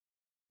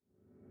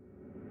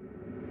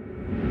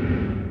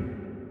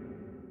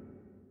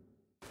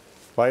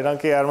Baie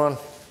dankie Herman.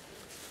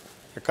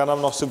 Ek kan hom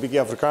nog so 'n bietjie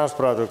Afrikaans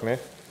praat ook, né?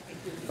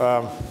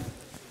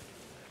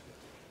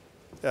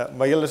 Ja,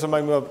 maar julle sal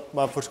my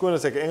maar verskoon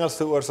as ek Engels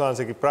te oorslaan as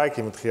ek die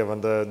praatjie moet gee,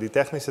 want die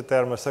tegniese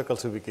terme sukkel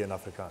so 'n bietjie in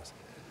Afrikaans.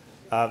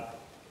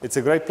 It's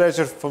a great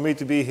pleasure for me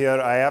to be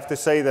here. I have to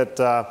say that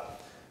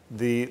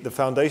the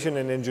foundation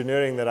in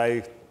engineering that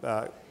I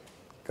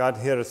got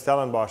here at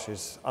Stellenbosch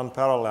is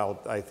unparalleled,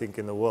 I think,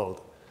 in the world.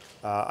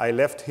 I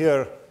left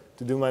here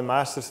to do my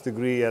master's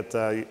degree at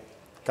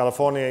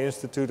California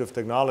Institute of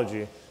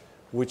Technology,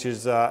 which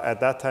is at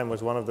that time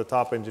was one of the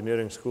top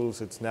engineering schools.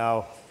 It's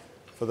now,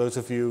 for those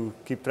of you who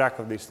keep track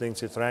of these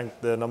things, it's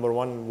ranked the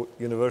 #1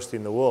 university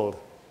in the world.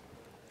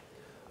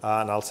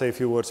 And I'll say a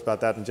few words about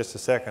that in just a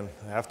second.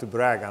 I have to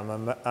brag.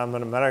 I'm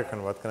an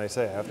American. What can I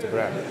say? I have to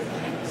brag.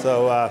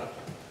 So,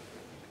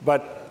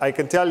 but I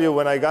can tell you,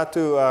 when I got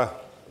to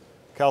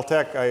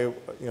Caltech,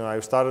 I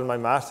started my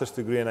master's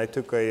degree, and I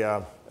took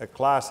a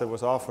class that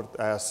was offered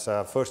as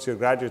a first-year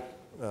graduate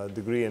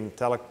degree in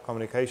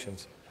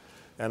telecommunications.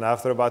 And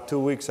after about 2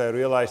 weeks, I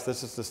realized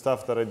this is the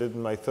stuff that I did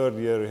in my 3rd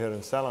year here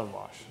in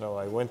Stellenbosch. So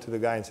I went to the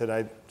guy and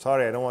said,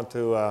 sorry, I don't want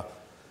to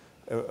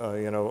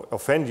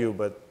offend you,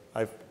 but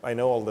I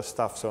know all this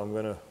stuff, so I'm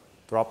going to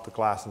drop the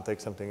class and take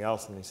something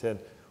else. And he said,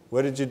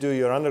 where did you do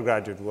your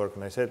undergraduate work?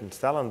 And I said, in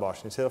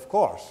Stellenbosch. And he said, of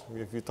course.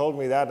 If you told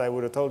me that, I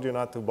would have told you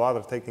not to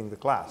bother taking the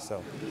class.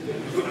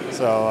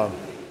 So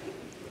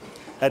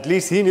at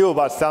least he knew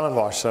about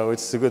Stellenbosch, so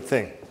it's a good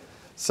thing.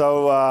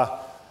 So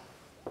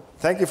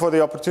thank you for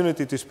the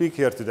opportunity to speak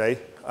here today.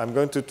 I'm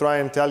going to try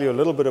and tell you a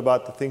little bit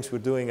about the things we're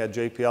doing at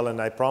JPL,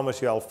 and I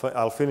promise you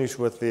I'll finish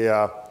with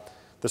the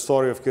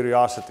story of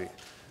Curiosity.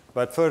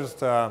 But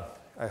first,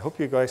 I hope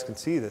you guys can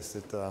see this.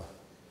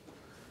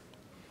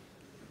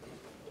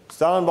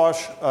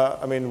 Stellenbosch,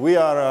 we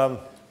are,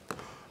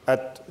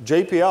 at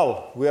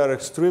JPL, we are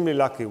extremely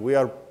lucky. We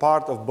are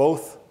part of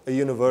both a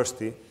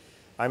university.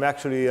 I'm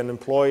actually an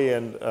employee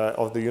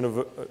of the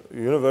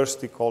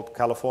university called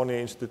California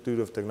Institute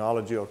of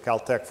Technology, or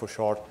Caltech for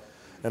short.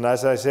 And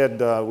as I said,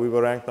 we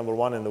were ranked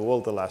 #1 in the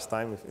world the last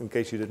time, in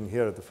case you didn't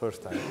hear it the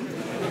first time.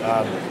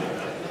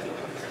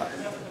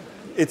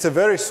 It's a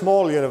very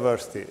small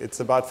university. It's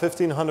about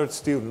 1,500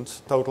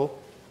 students total,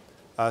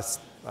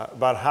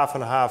 about half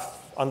and half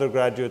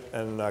undergraduate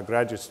and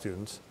graduate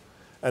students.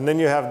 And then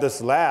you have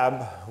this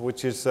lab,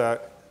 which is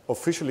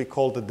officially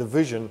called the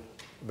division.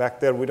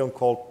 Back there, we don't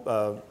call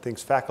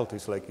things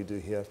faculties like you do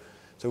here.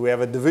 So we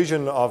have a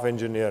division of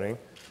engineering.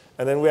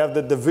 And then we have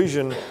the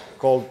division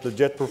called the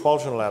Jet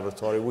Propulsion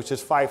Laboratory, which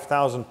is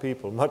 5,000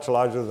 people, much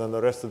larger than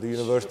the rest of the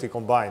university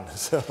combined.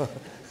 So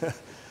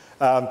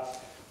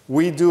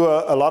we do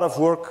a lot of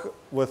work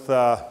with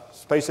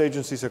space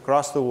agencies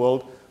across the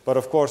world. But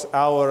of course,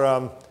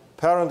 our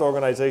parent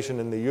organization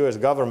in the US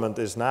government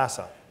is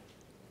NASA.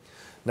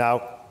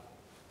 Now,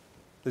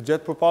 the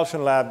Jet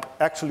Propulsion Lab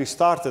actually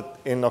started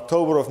in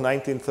October of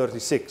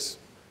 1936.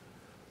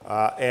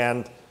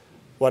 And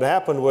what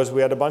happened was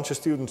we had a bunch of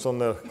students on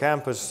the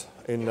campus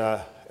in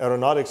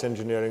aeronautics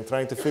engineering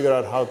trying to figure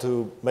out how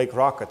to make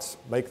rockets,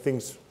 make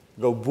things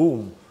go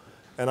boom.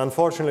 And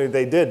unfortunately,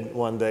 they did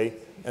one day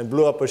and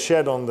blew up a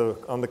shed on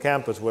the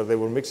campus where they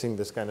were mixing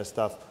this kind of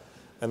stuff.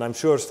 And I'm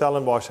sure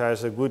Stellenbosch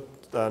has a good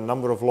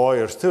number of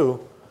lawyers too.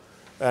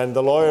 And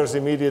the lawyers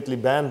immediately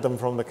banned them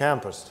from the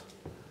campus.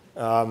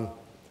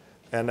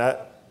 And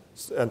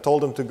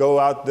told them to go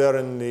out there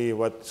in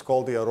what's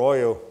called the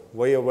arroyo,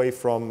 way away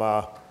from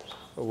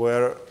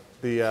where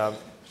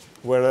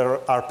there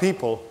are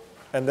people.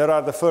 And there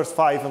are the first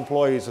 5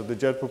 employees of the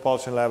Jet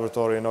Propulsion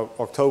Laboratory in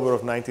October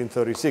of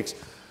 1936.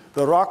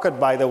 The rocket,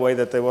 by the way,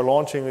 that they were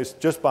launching is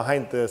just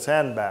behind the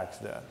sandbags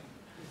there.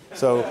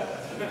 So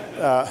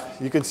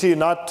you can see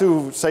not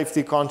too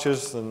safety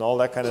conscious and all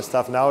that kind of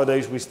stuff.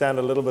 Nowadays, we stand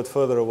a little bit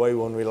further away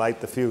when we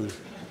light the fuse.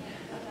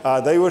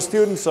 They were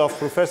students of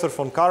Professor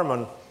von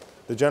Karman,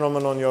 the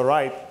gentleman on your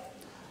right,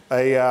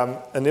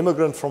 an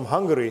immigrant from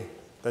Hungary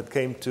that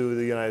came to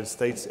the United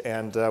States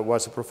and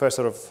was a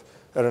professor of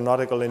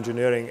aeronautical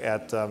engineering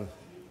at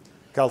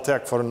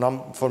Caltech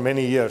for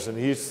many years. And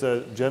he's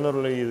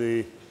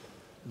generally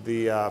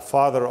the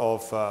father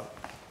of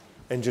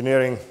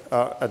engineering,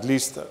 at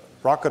least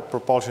rocket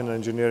propulsion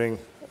engineering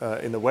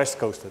in the West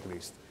Coast at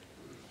least.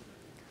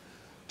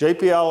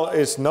 JPL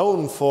is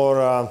known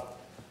for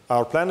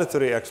our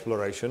planetary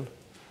exploration,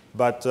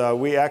 but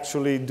we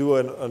actually do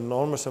an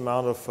enormous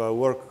amount of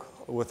work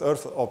with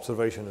Earth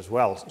observation as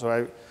well. So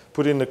I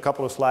put in a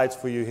couple of slides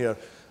for you here.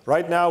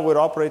 Right now, we're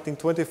operating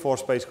 24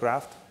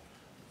 spacecraft.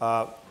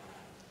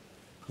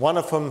 One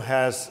of them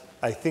has,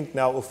 I think,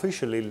 now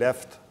officially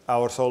left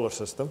our solar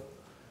system.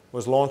 It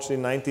was launched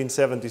in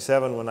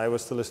 1977 when I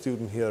was still a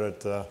student here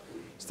at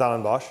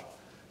Stellenbosch.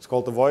 It's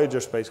called the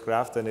Voyager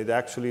spacecraft, and it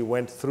actually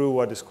went through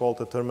what is called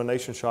the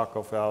termination shock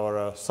of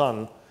our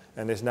sun,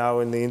 and is now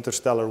in the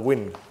interstellar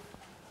wind.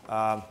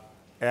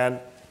 And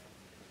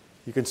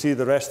you can see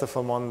the rest of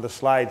them on the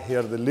slide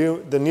here.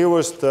 The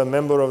newest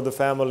member of the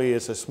family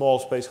is a small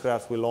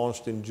spacecraft we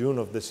launched in June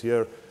of this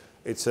year.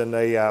 It's an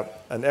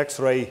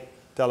X-ray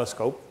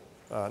telescope,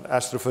 an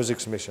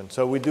astrophysics mission.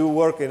 So we do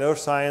work in earth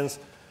science,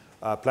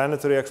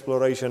 planetary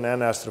exploration,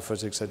 and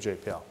astrophysics at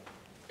JPL.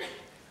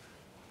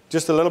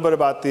 Just a little bit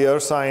about the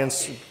earth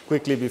science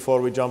quickly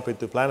before we jump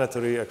into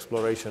planetary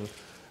exploration.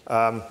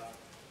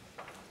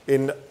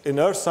 In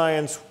earth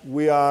science,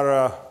 we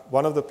are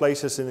one of the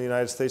places in the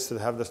United States that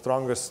have the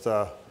strongest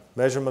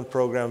measurement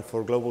program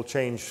for global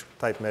change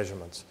type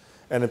measurements.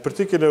 And in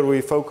particular, we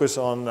focus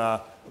on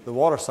the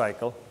water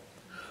cycle,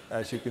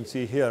 as you can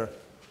see here.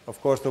 Of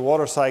course, the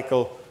water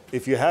cycle,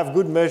 if you have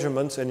good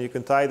measurements and you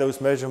can tie those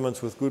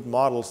measurements with good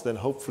models, then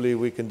hopefully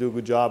we can do a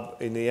good job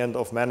in the end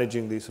of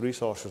managing these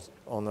resources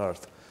on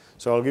Earth.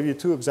 So I'll give you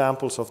two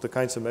examples of the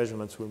kinds of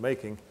measurements we're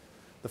making.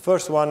 The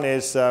first one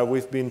is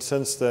we've been,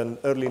 since the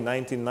early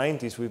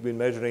 1990s, we've been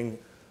measuring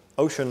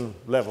ocean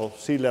level,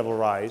 sea level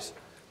rise.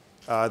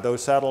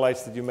 Those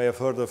satellites that you may have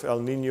heard of, El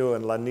Nino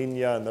and La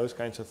Nina and those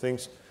kinds of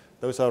things,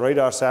 those are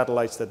radar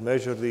satellites that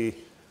measure the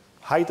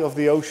height of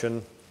the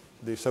ocean,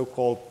 the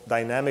so-called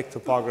dynamic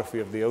topography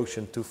of the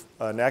ocean, to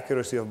an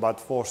accuracy of about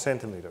 4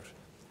 centimeters.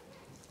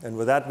 And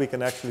with that, we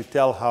can actually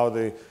tell how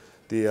the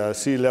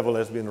sea level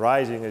has been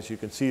rising, as you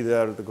can see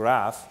there, the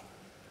graph,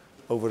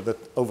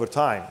 over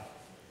time.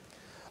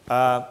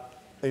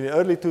 In the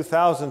early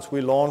 2000s, we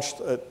launched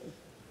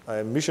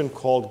a mission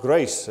called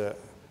GRACE,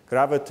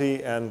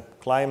 Gravity and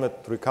Climate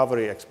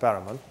Recovery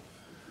Experiment.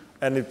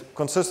 And it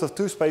consists of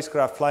 2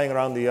 spacecraft flying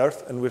around the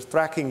Earth, and we're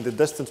tracking the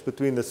distance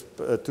between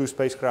the 2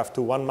 spacecraft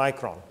to 1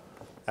 micron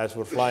as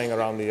we're flying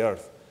around the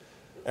Earth.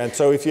 And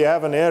so if you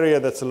have an area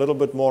that's a little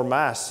bit more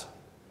mass,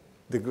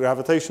 the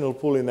gravitational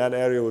pull in that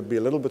area would be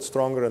a little bit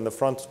stronger, and the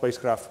front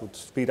spacecraft would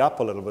speed up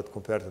a little bit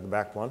compared to the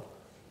back one.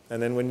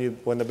 And then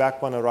when the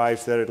back one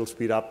arrives there, it'll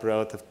speed up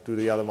relative to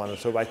the other one. And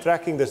so by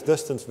tracking this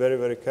distance very,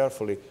 very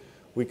carefully,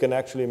 we can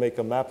actually make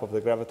a map of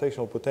the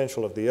gravitational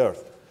potential of the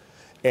Earth.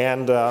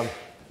 And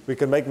we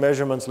can make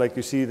measurements like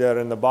you see there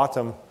in the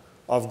bottom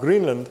of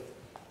Greenland,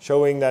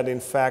 showing that,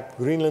 in fact,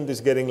 Greenland is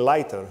getting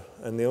lighter.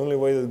 And the only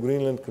way that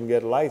Greenland can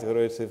get lighter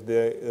is if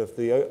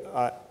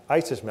the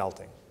ice is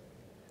melting.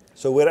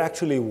 So we're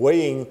actually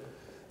weighing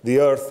the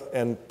Earth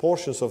and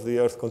portions of the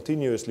Earth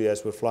continuously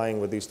as we're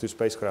flying with these 2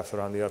 spacecraft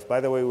around the Earth.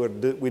 By the way,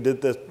 we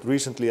did this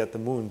recently at the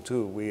Moon,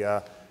 too.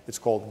 It's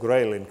called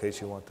GRAIL, in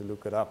case you want to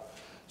look it up.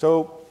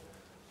 So,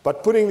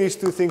 but putting these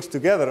 2 things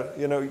together,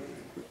 you know,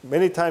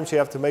 many times you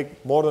have to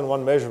make more than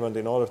one measurement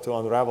in order to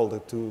unravel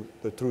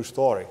the true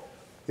story.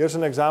 Here's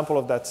an example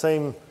of that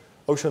same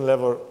ocean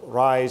level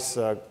rise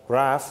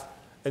graph.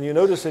 And you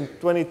notice in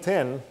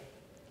 2010,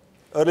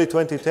 early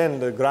 2010,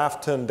 the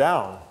graph turned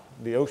down.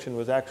 The ocean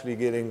was actually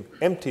getting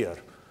emptier.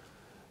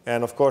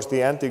 And of course,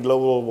 the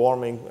anti-global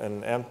warming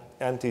and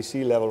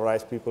anti-sea level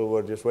rise people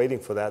were just waiting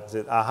for that. They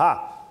said,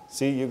 aha,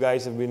 see, you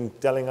guys have been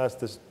telling us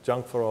this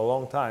junk for a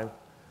long time.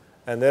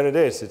 And there it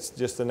is. It's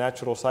just a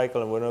natural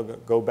cycle, and we're going to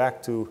go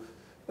back to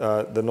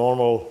the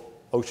normal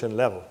ocean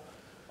level.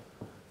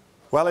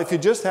 Well, if you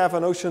just have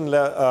an ocean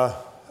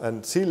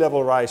and sea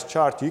level rise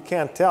chart, you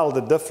can't tell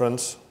the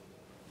difference.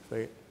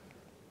 See,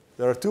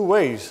 there are 2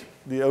 ways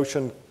the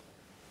ocean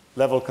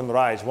level can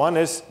rise. One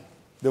is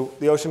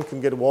the ocean can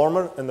get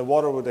warmer and the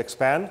water would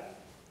expand.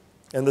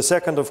 And the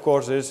second, of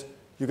course, is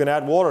you can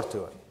add water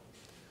to it.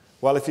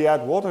 Well, if you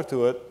add water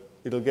to it,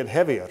 it'll get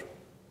heavier.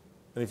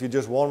 And if you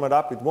just warm it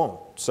up, it won't.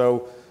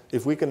 So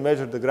if we can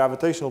measure the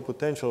gravitational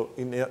potential,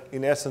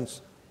 in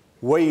essence,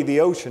 weigh the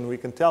ocean, we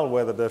can tell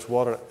whether there's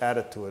water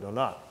added to it or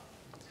not.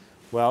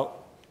 Well,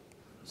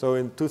 so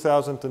in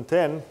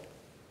 2010,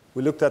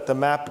 we looked at the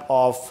map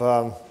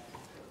of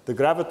the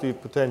gravity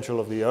potential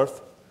of the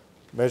Earth,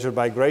 measured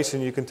by GRACE,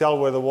 and you can tell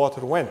where the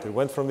water went. It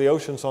went from the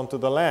oceans onto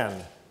the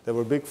land. There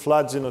were big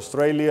floods in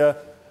Australia.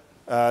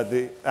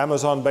 The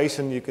Amazon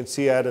basin, you can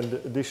see,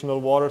 added additional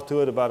water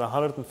to it, about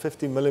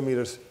 150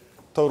 millimeters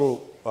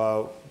total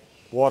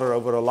water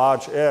over a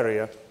large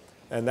area,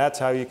 and that's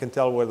how you can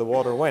tell where the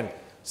water went.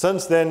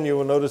 Since then, you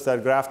will notice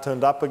that graph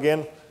turned up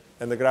again,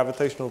 and the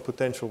gravitational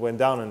potential went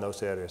down in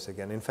those areas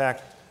again. In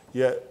fact,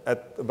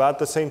 at about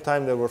the same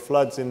time there were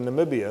floods in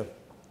Namibia,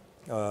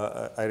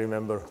 I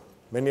remember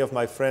many of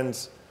my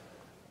friends,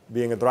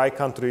 being a dry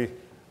country,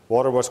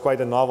 water was quite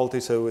a novelty,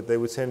 so they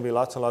would send me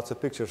lots and lots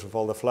of pictures of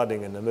all the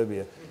flooding in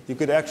Namibia. You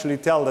could actually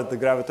tell that the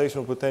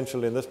gravitational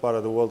potential in this part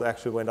of the world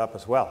actually went up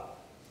as well.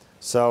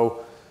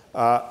 So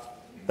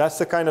that's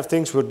the kind of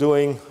things we're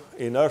doing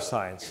in earth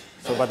science.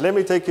 But let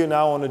me take you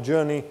now on a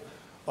journey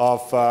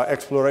of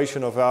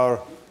exploration of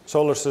our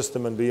solar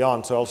system and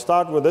beyond. So I'll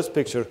start with this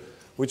picture,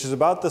 which is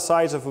about the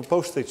size of a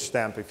postage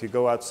stamp if you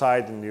go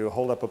outside and you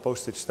hold up a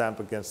postage stamp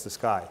against the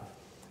sky.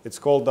 It's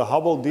called the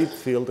Hubble Deep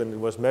Field, and it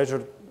was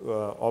measured,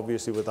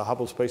 obviously, with the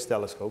Hubble Space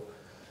Telescope.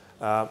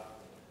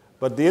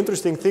 But the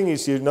interesting thing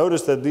is you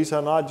notice that these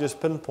are not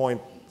just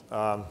pinpoint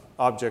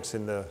objects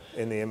in the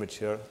image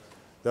here.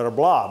 There are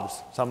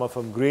blobs, some of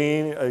them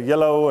green,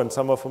 yellow, and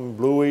some of them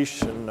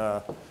bluish, and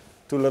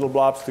 2 little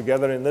blobs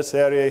together in this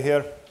area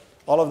here.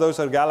 All of those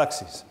are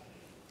galaxies.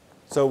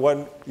 So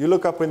when you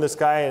look up in the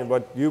sky and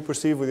what you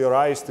perceive with your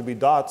eyes to be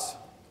dots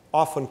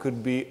often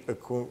could be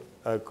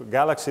a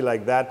galaxy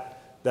like that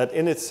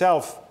in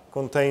itself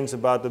contains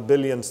about 1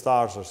 billion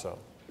stars or so.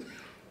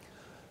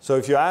 So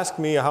if you ask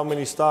me how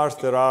many stars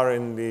there are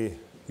in the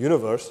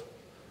universe,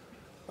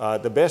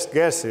 the best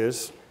guess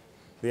is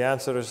the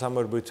answer is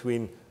somewhere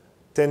between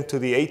 10 to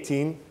the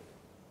 18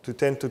 to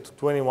 10 to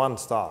 21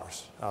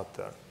 stars out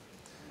there.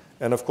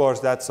 And of course,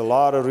 that's a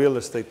lot of real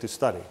estate to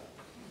study.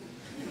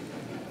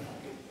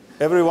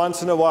 Every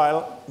once in a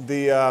while,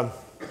 the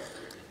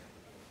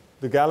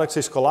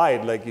galaxies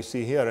collide, like you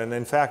see here. And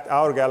in fact,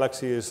 our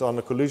galaxy is on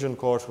a collision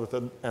course with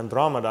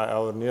Andromeda,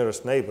 our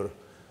nearest neighbor.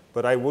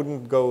 But I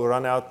wouldn't go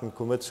run out and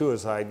commit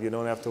suicide. You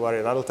don't have to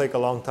worry. That'll take a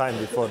long time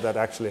before that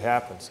actually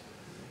happens.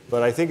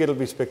 But I think it'll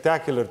be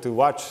spectacular to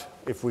watch,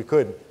 if we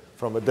could,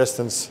 from a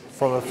distance,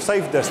 from a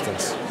safe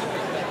distance.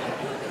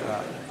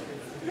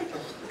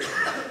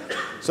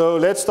 So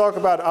let's talk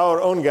about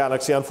our own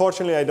galaxy.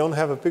 Unfortunately, I don't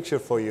have a picture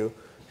for you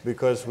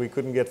because we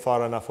couldn't get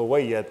far enough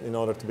away yet in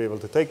order to be able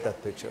to take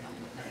that picture.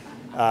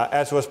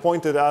 As was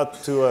pointed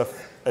out to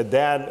a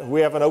dad, we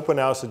have an open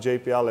house at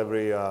JPL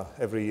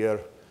every year,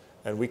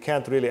 and we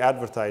can't really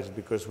advertise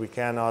because we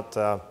cannot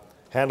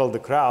handle the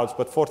crowds,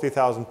 but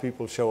 40,000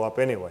 people show up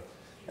anyway.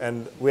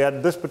 And we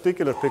had this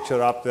particular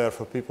picture up there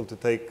for people to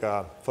take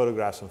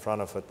photographs in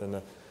front of it.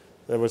 And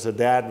there was a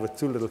dad with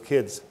 2 little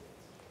kids.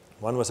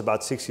 One was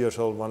about 6 years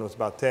old, one was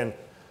about 10.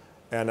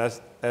 And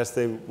as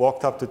they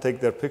walked up to take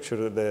their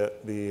picture,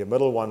 the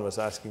middle one was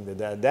asking the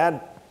dad,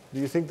 "Dad, do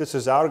you think this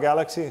is our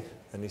galaxy?"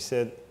 And he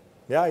said,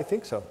 "Yeah, I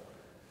think so."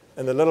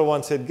 And the little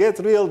one said, "Get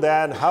real,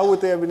 Dad. How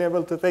would they have been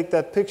able to take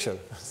that picture?"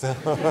 So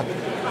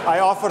I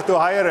offered to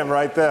hire him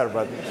right there.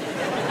 But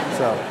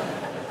so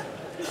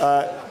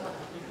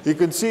you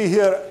can see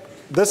here,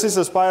 this is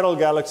a spiral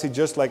galaxy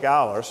just like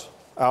ours.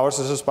 Ours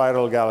is a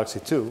spiral galaxy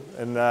too.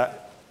 And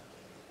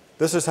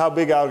this is how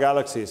big our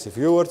galaxy is. If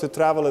you were to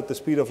travel at the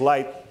speed of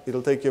light,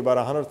 it'll take you about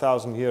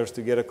 100,000 years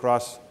to get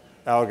across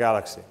our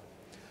galaxy.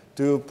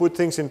 To put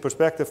things in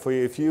perspective for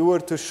you, if you were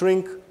to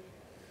shrink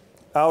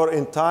our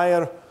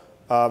entire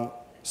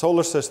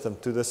solar system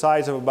to the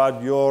size of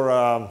about your,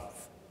 I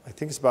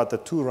think it's about the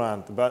 2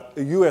 rand, about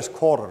a US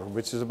quarter,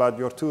 which is about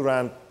your 2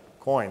 rand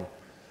coin,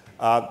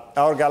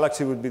 our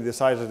galaxy would be the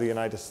size of the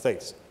United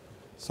States.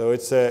 So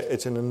it's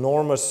an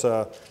enormous,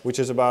 which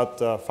is about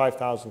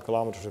 5,000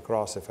 kilometers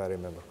across, if I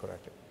remember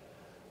correctly.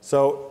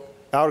 So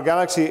our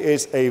galaxy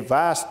is a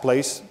vast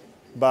place,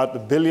 about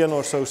 1 billion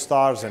or so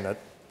stars in it.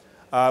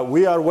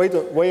 We are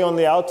way on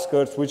the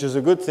outskirts, which is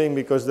a good thing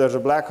because there's a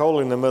black hole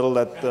in the middle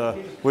that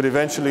would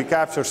eventually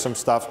capture some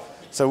stuff.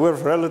 So we're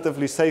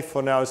relatively safe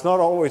for now. It's not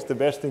always the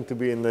best thing to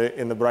be in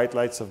the bright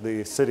lights of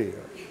the city.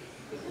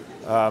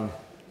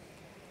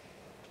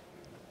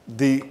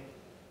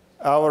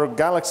 Our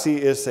galaxy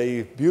is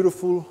a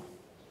beautiful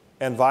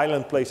and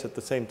violent place at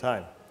the same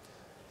time.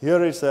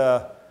 Here is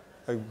a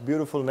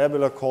beautiful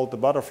nebula called the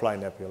Butterfly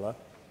Nebula.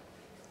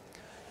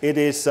 It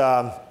is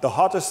the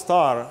hottest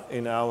star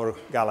in our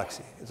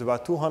galaxy. It's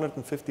about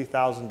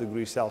 250,000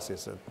 degrees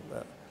Celsius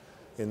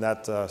in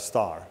that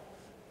star.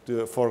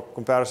 For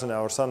comparison,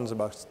 our sun is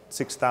about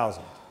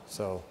 6,000.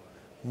 So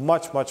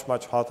much, much,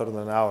 much hotter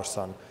than our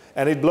sun.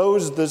 And it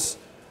blows this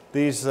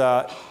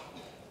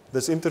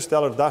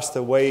interstellar dust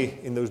away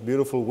in those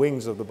beautiful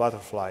wings of the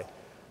butterfly.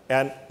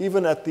 And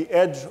even at the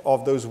edge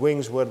of those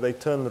wings where they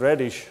turn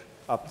reddish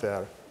up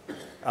there,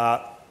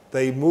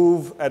 they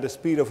move at a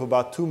speed of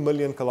about 2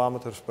 million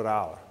kilometers per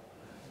hour.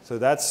 So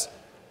that's,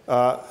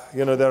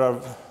 you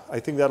know, I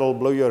think that'll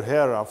blow your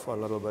hair off a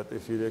little bit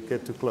if you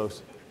get too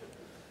close.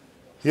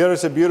 Here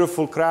is a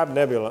beautiful Crab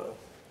Nebula.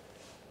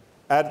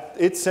 At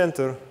its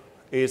center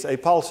is a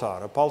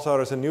pulsar. A pulsar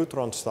is a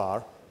neutron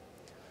star.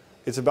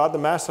 It's about the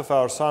mass of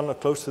our sun, or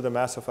close to the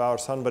mass of our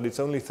sun, but it's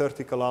only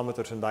 30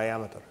 kilometers in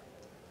diameter.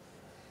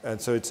 And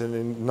so it's an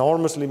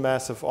enormously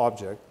massive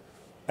object.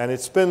 And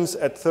it spins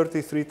at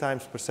 33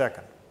 times per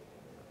second.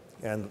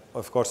 And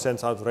of course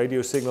sends out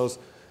radio signals.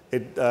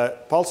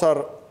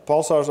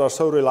 Pulsars are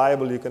so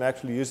reliable you can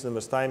actually use them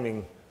as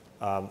timing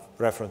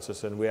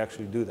references, and we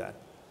actually do that.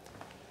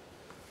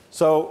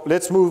 So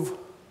let's move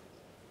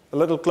a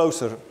little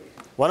closer.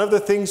 One of the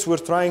things we're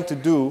trying to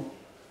do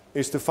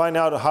is to find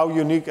out how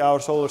unique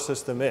our solar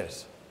system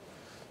is.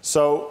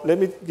 So let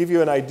me give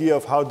you an idea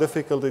of how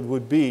difficult it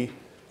would be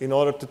in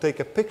order to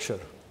take a picture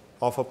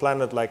of a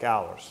planet like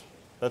ours.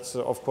 That's,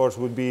 of course,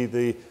 would be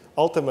the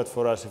ultimate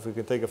for us if we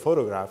can take a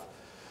photograph.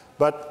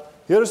 But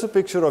here's a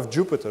picture of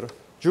Jupiter.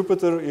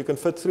 Jupiter, you can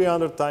fit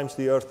 300 times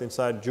the Earth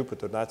inside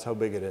Jupiter. That's how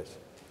big it is.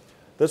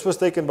 This was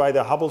taken by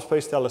the Hubble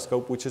Space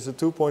Telescope, which is a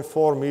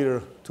 2.4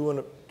 meter,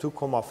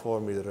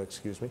 2,4 meter,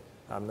 excuse me.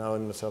 I'm now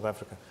in South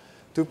Africa.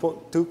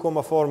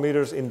 2.4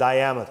 meters in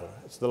diameter.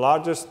 It's the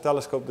largest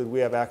telescope that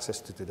we have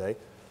access to today.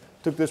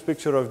 Took this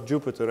picture of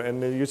Jupiter,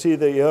 and you see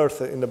the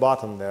Earth in the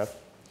bottom there.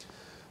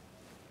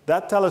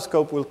 That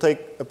telescope will take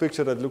a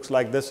picture that looks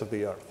like this of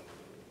the Earth.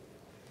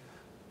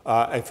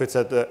 If it's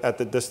at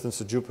the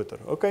distance of Jupiter.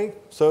 Okay,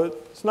 so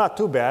it's not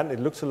too bad. It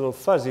looks a little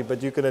fuzzy,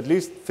 but you can at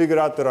least figure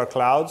out there are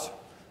clouds.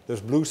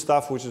 There's blue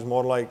stuff, which is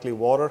more likely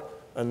water,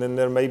 and then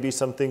there may be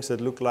some things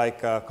that look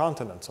like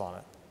continents on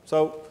it.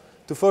 So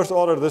to first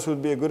order, this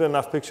would be a good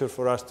enough picture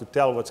for us to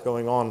tell what's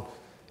going on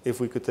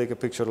if we could take a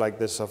picture like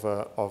this of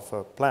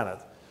a planet.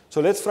 So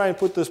let's try and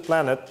put this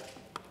planet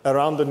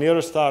around the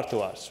nearest star to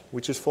us,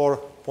 which is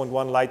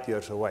 4.1 light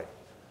years away.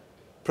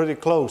 Pretty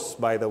close,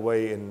 by the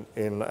way,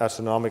 in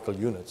astronomical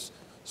units.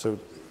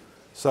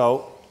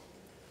 So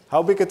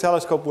how big a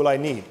telescope will I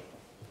need?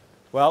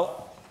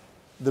 Well,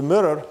 the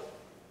mirror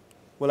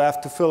will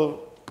have to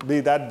be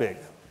that big.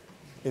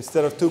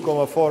 Instead of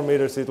 2.4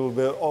 meters, it will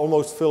be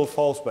almost fill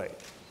false bay.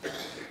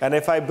 And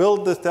if I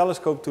build this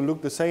telescope to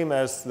look the same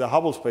as the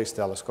Hubble Space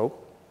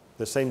Telescope,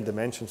 the same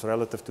dimensions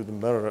relative to the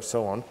mirror and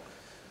so on,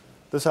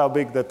 this is how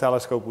big the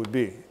telescope would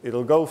be.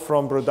 It'll go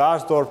from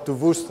Bredasdorp to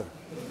Worcester.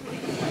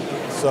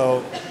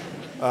 So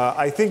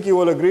I think you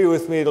will agree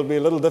with me, it'll be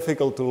a little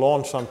difficult to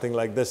launch something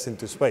like this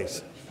into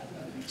space.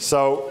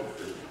 So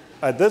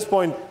at this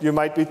point, you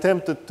might be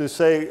tempted to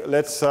say,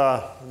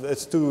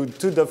 it's too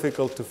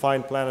difficult to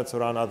find planets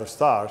around other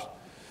stars.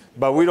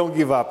 But we don't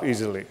give up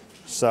easily.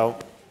 So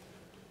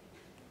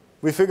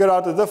we figured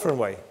out a different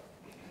way.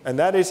 And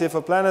that is, if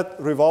a planet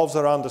revolves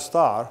around the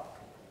star,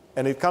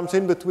 and it comes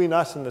in between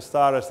us and the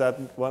star as that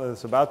one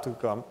is about to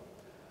come,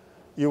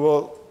 you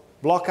will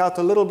block out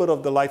a little bit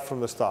of the light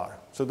from the star.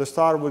 So the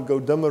star would go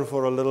dimmer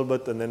for a little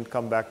bit and then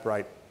come back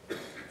bright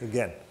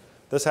again.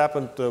 This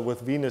happened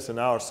with Venus and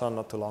our sun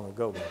not too long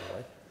ago, by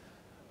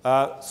the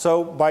way.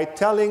 So by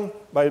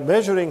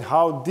measuring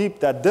how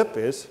deep that dip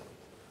is,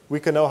 we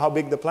can know how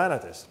big the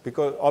planet is.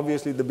 Because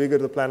obviously, the bigger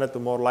the planet, the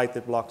more light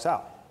it blocks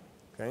out.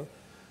 Okay?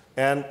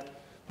 And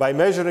by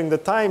measuring the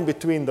time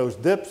between those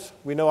dips,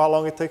 we know how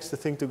long it takes the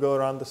thing to go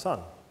around the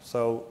sun.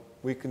 So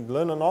we can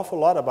learn an awful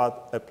lot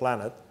about a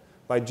planet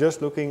by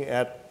just looking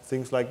at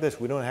things like this.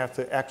 We don't have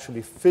to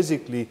actually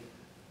physically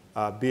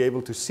be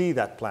able to see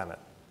that planet.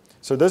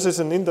 So this is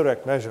an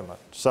indirect measurement.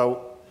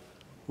 So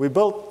we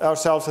built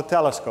ourselves a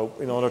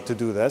telescope in order to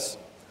do this.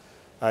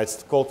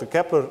 It's called the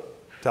Kepler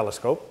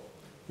telescope.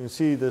 You can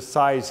see the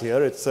size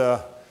here. It's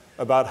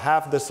about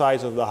half the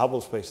size of the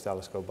Hubble Space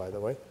Telescope, by the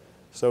way.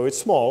 So it's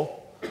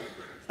small.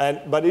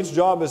 But its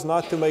job is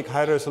not to make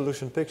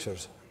high-resolution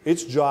pictures.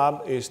 Its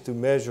job is to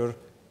measure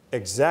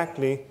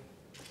exactly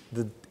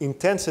the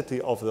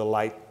intensity of the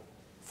light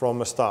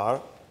from a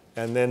star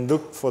and then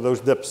look for those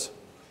dips.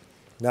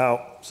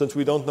 Now, since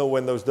we don't know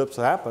when those dips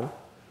happen,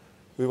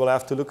 we will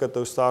have to look at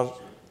those stars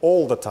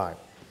all the time.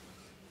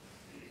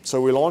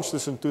 So we launched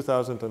this in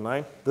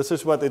 2009. This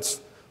is what its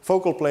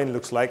focal plane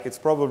looks like. It's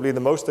probably the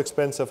most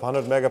expensive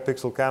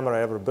 100-megapixel camera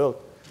ever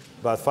built,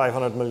 about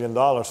 $500 million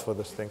for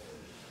this thing.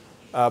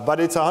 But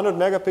it's 100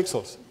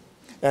 megapixels.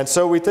 And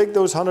so we take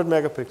those 100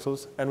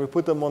 megapixels and we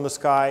put them on the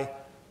sky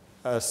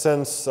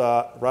since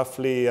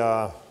roughly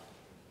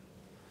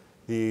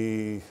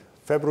the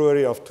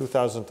February of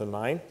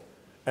 2009.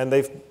 And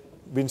they've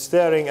been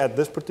staring at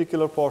this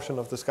particular portion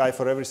of the sky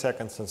for every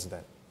second since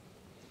then.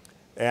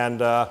 And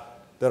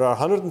there are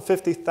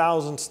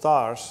 150,000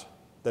 stars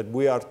that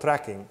we are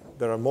tracking.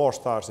 There are more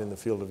stars in the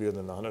field of view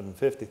than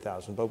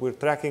 150,000, but we're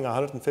tracking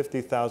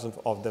 150,000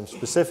 of them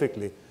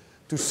specifically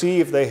to see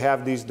if they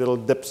have these little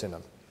dips in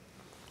them.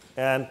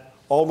 And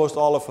almost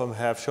all of them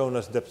have shown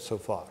us dips so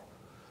far.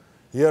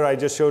 Here I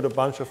just showed a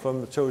bunch of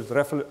them. It shows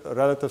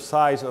relative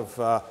size of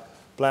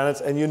planets.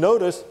 And you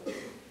notice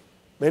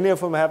many of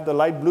them have the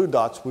light blue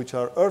dots, which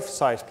are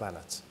Earth-sized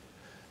planets.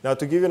 Now,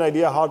 to give you an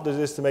idea how hard it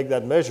is to make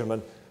that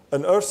measurement,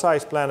 an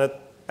Earth-sized planet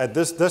at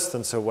this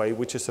distance away,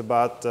 which is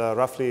about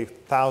roughly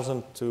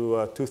 1,000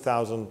 to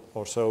 2,000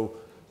 or so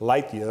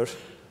light years,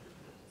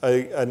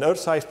 an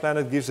Earth-sized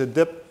planet gives a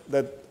dip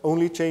that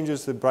only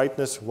changes the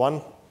brightness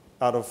 1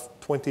 out of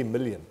 20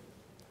 million.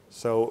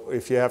 So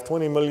if you have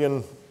 20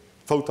 million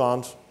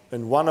photons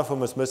and one of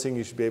them is missing,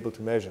 you should be able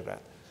to measure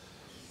that.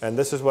 And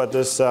this is what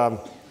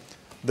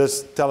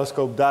this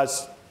telescope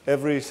does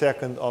every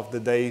second of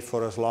the day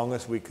for as long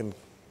as we can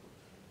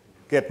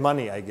get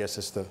money, I guess,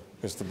 is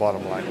the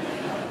bottom line.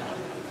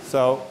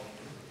 So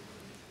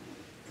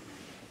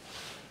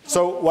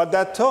what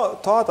that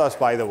taught us,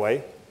 by the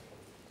way,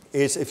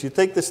 is if you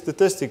take the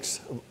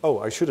statistics,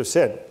 I should have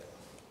said,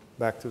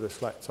 back to the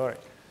slide, sorry.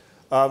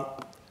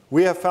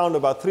 We have found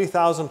about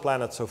 3,000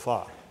 planets so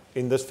far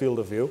in this field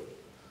of view,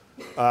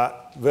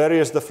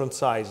 various different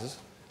sizes.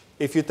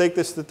 If you take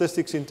the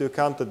statistics into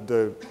account that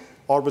the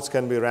orbits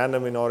can be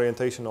random in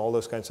orientation, all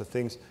those kinds of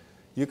things,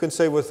 you can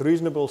say with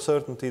reasonable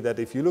certainty that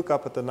if you look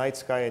up at the night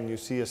sky and you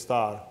see a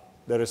star,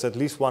 there is at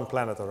least one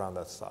planet around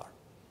that star.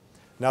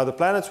 Now, the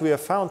planets we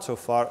have found so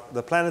far,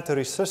 the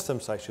planetary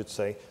systems, I should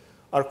say,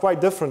 are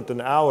quite different than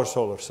our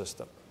solar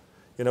system.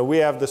 You know, we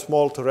have the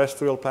small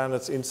terrestrial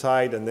planets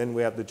inside, and then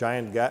we have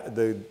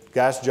the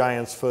gas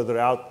giants further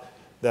out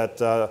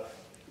that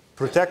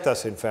protect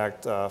us, in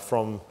fact,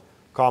 from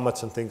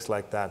comets and things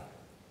like that.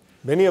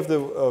 Many of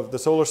the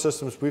solar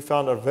systems we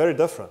found are very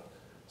different.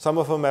 Some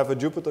of them have a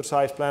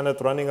Jupiter-sized planet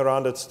running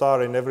around its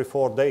star in every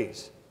 4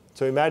 days.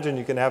 So imagine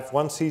you can have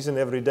one season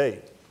every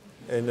day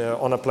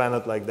on a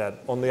planet like that.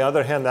 On the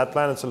other hand, that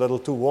planet's a little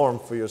too warm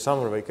for your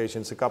summer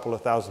vacation. It's a couple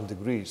of thousand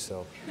degrees,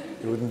 so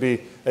you wouldn't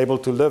be able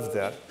to live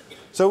there.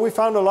 So we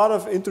found a lot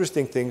of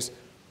interesting things.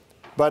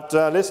 But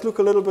let's look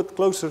a little bit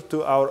closer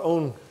to our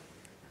own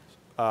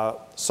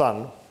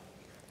sun.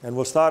 And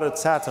we'll start at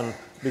Saturn,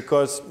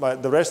 because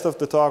the rest of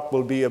the talk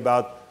will be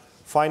about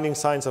finding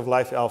signs of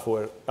life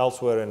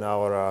elsewhere in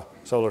our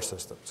solar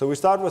system. So we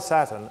start with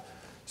Saturn.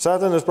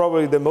 Saturn is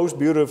probably the most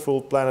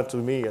beautiful planet, to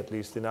me at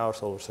least, in our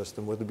solar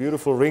system, with the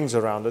beautiful rings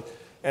around it.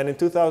 And in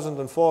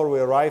 2004, we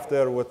arrived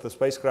there with a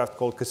spacecraft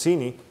called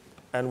Cassini,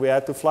 and we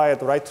had to fly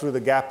it right through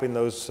the gap in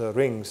those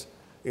rings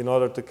in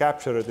order to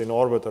capture it in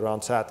orbit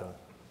around Saturn.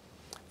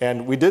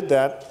 And we did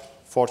that.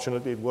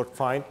 Fortunately, it worked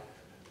fine.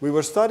 We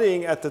were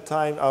studying at the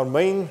time, our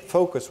main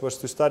focus was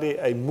to study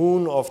a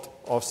moon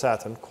of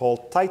Saturn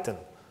called Titan.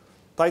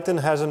 Titan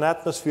has an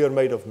atmosphere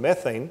made of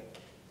methane,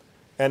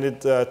 and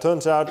it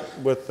turns out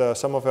with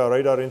some of our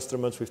radar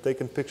instruments, we've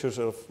taken pictures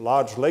of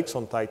large lakes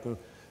on Titan,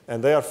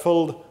 and they are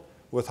filled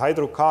with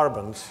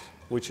hydrocarbons,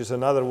 which is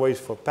another way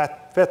for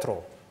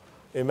petrol.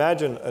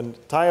 Imagine an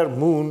entire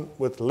moon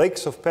with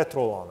lakes of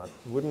petrol on it.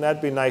 Wouldn't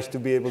that be nice to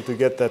be able to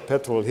get that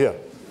petrol here?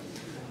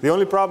 The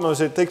only problem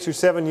is it takes you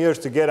 7 years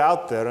to get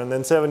out there and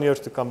then 7 years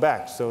to come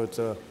back. So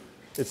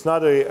it's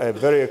not a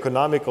very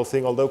economical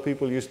thing, although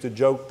people used to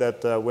joke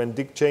that when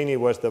Dick Cheney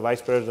was the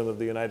Vice President of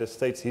the United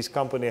States, his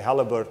company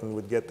Halliburton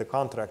would get the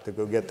contract to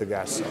go get the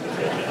gas.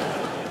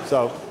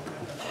 So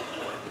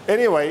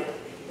anyway,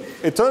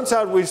 it turns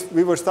out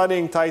we were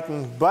studying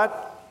Titan,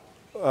 but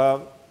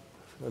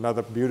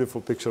another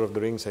beautiful picture of the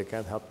rings, I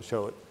can't help to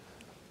show it.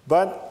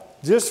 But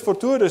just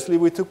fortuitously,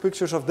 we took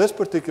pictures of this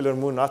particular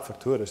moon, not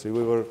fortuitously.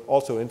 We were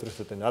also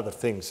interested in other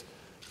things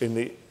in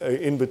the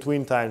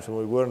in-between times when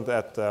we weren't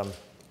at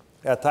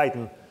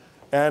Titan.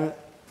 And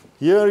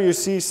here you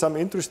see some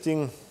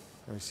interesting,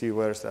 let me see,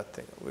 where's that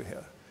thing over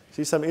here?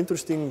 See some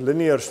interesting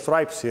linear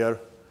stripes here,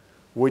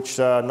 which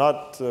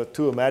not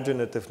too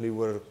imaginatively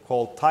were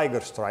called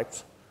tiger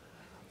stripes.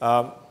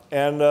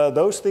 And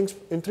those things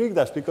intrigued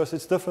us because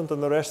it's different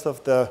than the rest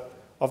of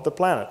the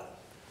planet.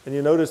 And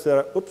you notice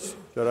there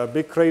are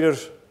big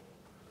craters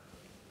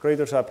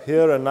up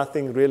here and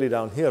nothing really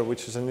down here,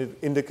 which is an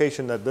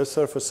indication that this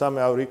surface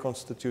somehow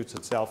reconstitutes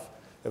itself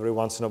every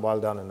once in a while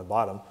down in the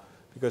bottom,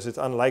 because it's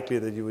unlikely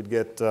that you would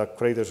get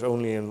craters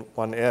only in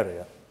one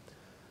area.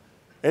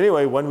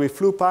 Anyway, when we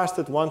flew past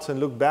it once and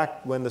looked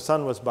back when the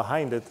sun was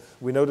behind it,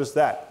 we noticed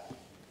that.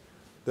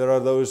 There are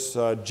those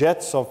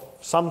jets of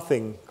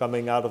something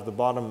coming out of the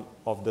bottom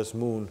of this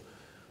moon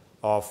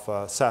of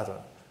Saturn.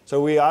 So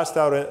we asked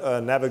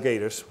our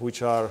navigators,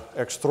 which are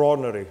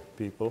extraordinary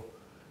people,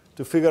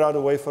 to figure out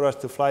a way for us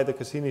to fly the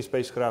Cassini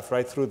spacecraft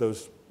right through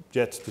those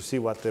jets to see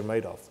what they're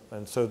made of.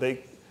 And so they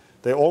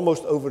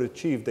almost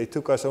overachieved. They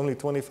took us only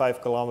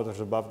 25 kilometers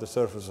above the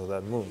surface of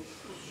that moon.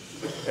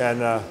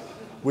 And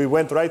we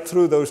went right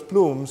through those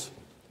plumes,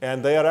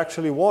 and they are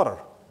actually water.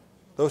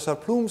 Those are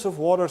plumes of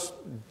water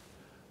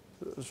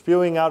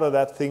spewing out of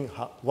that thing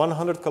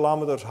 100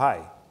 kilometers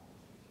high.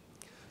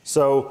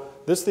 So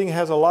this thing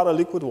has a lot of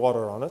liquid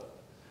water on it,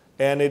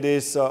 and it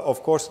is,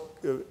 of course,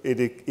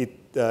 it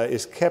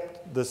is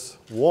kept this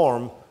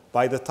warm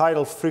by the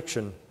tidal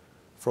friction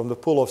from the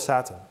pull of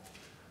Saturn.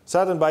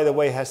 Saturn, by the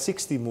way, has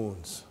 60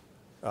 moons,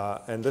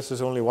 and this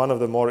is only one of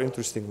the more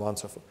interesting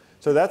ones.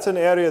 So that's an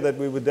area that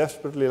we would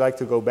desperately like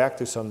to go back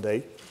to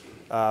someday.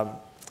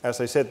 As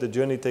I said, the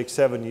journey takes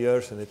 7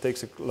 years, and it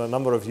takes a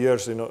number of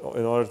years in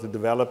order to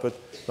develop it,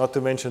 not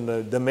to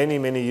mention the many,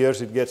 many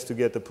years it gets to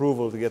get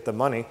approval, to get the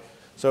money.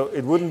 So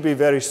it wouldn't be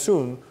very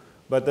soon,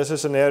 but this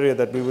is an area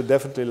that we would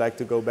definitely like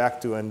to go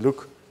back to and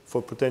look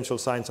for potential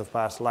signs of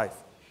past life.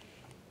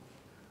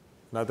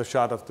 Another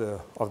shot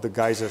of the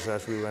geysers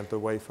as we went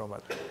away from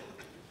it.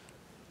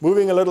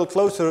 Moving a little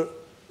closer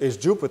is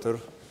Jupiter.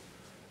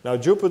 Now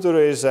Jupiter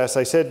is, as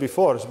I said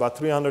before, it's about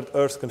 300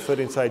 Earths can fit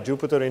inside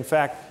Jupiter. In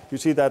fact, you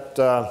see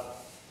that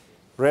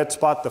red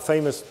spot, the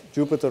famous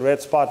Jupiter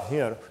red spot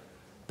here,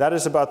 that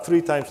is about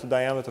 3 times the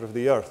diameter of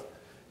the Earth.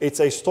 It's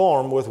a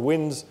storm with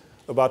winds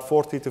about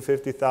 40 to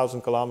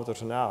 50,000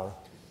 kilometers an hour.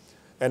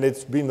 And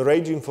it's been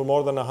raging for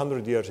more than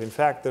 100 years. In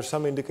fact, there's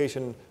some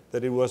indication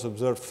that it was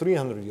observed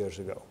 300 years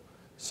ago.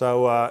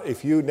 So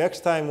if you, next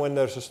time when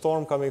there's a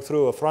storm coming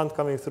through, a front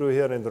coming through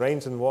here, and it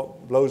rains and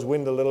blows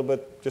wind a little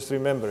bit, just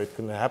remember it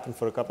can happen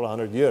for a couple of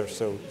 100 years.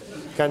 So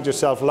count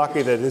yourself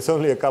lucky that it's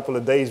only a couple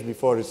of days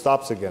before it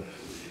stops again.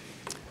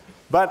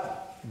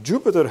 But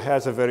Jupiter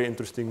has a very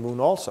interesting moon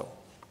also.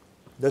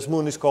 This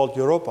moon is called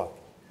Europa.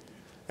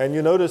 And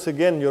you notice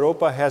again,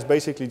 Europa has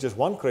basically just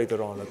one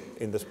crater on it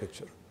in this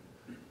picture.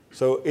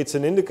 So it's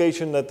an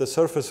indication that the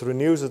surface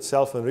renews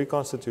itself and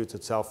reconstitutes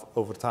itself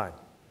over time.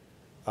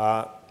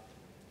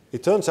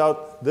 It turns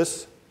out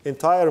this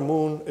entire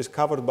moon is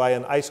covered by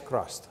an ice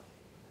crust.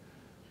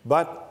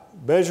 But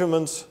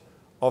measurements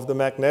of the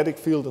magnetic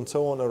field and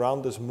so on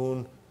around this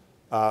moon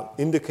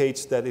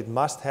indicates that it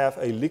must have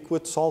a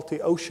liquid salty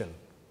ocean,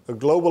 a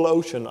global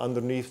ocean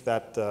underneath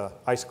that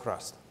ice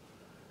crust.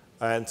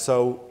 And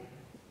so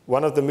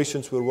one of the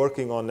missions we're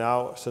working on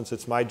now, since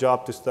it's my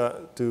job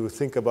to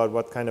think about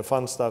what kind of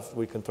fun stuff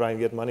we can try and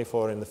get money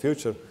for in the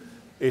future,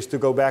 is to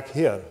go back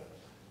here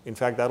In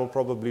fact, that'll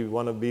probably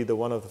want to be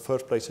one of the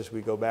first places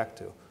we go back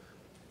to,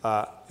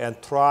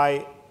 and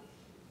try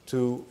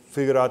to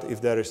figure out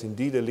if there is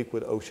indeed a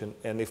liquid ocean,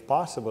 and if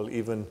possible,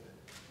 even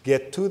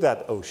get to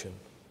that ocean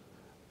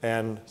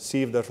and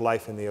see if there's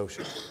life in the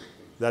ocean.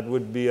 That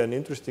would be an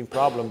interesting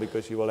problem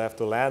because you will have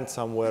to land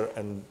somewhere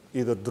and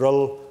either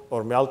drill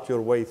or melt your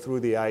way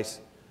through the ice.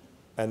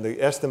 And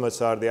the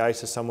estimates are the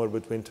ice is somewhere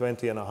between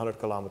 20 and 100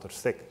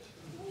 kilometers thick.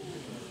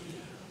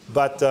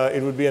 But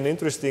it would be an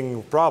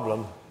interesting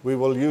problem. We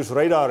will use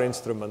radar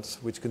instruments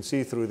which can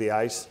see through the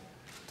ice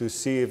to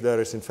see if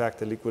there is in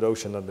fact a liquid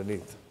ocean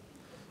underneath.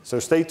 So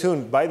stay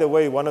tuned. By the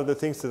way, one of the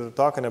things that we're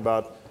talking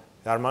about,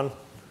 Herman,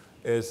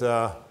 is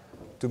to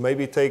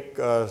maybe take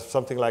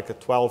something like a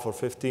 12 or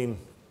 15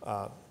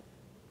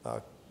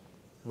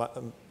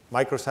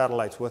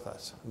 microsatellites with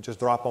us and just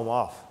drop them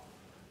off.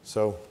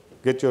 So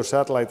get your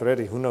satellite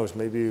ready. Who knows,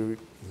 maybe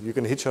you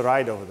can hitch a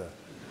ride over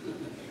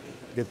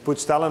there. Put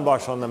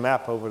Stellenbosch on the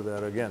map over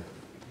there again.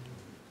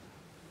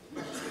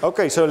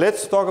 Okay, so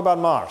let's talk about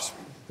Mars.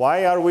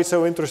 Why are we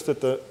so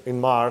interested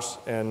in Mars?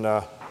 And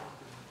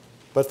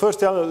but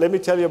first, let me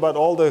tell you about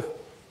all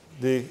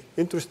the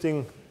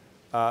interesting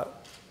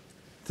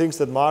things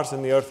that Mars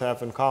and the Earth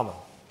have in common.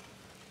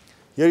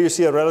 Here you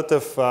see a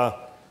relative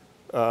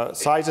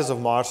sizes of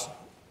Mars.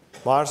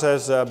 Mars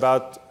has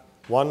about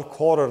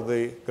 1/4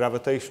 the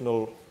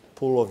gravitational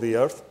pull of the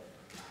Earth.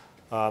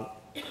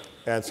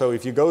 And so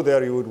if you go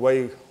there, you would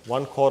weigh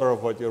 1/4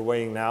 of what you're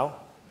weighing now.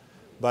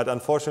 But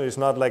unfortunately, it's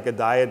not like a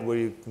diet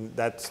where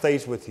that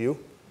stays with you.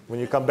 When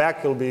you come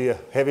back, you'll be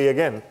heavy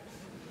again.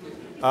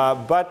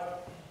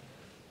 But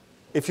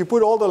if you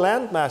put all the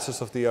land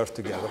masses of the Earth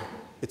together,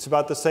 it's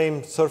about the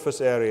same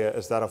surface area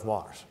as that of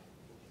Mars.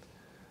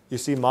 You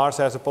see Mars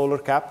has a polar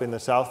cap in the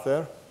south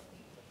there,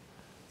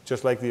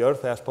 just like the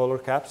Earth has polar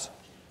caps.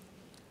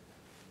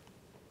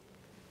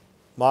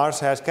 Mars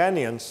has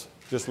canyons,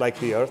 just like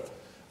the Earth.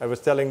 I was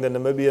telling the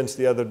Namibians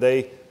the other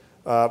day,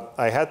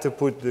 I had to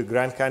put the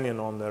Grand Canyon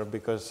on there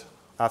because,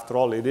 after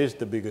all, it is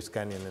the biggest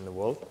canyon in the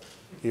world,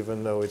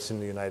 even though it's in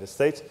the United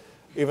States.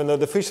 Even though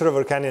the Fish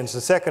River Canyon is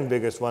the second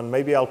biggest one,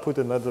 maybe I'll put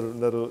another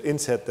little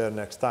inset there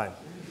next time.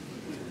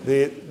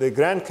 The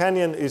Grand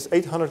Canyon is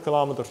 800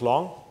 kilometers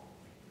long,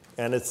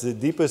 and it's the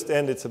deepest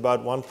end. It's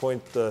about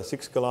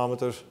 1.6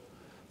 kilometers.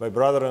 My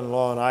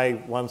brother-in-law and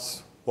I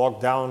once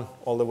walked down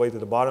all the way to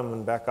the bottom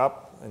and back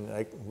up,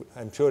 and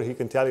I'm sure he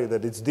can tell you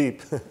that it's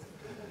deep.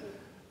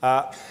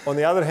 On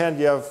the other hand,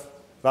 you have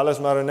Valles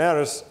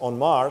Marineris on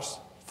Mars,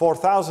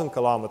 4,000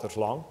 kilometers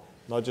long,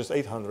 not just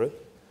 800,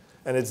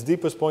 and its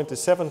deepest point is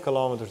 7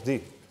 kilometers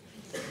deep.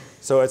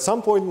 So at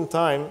some point in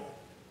time,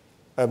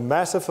 a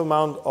massive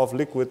amount of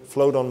liquid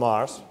flowed on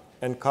Mars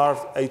and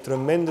carved a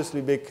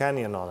tremendously big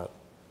canyon on it.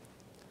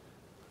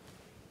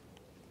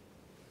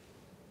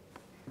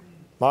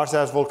 Mars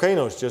has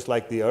volcanoes just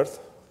like the Earth.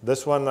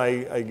 This one,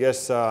 I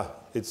guess,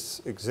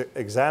 it's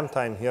exam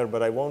time here,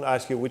 but I won't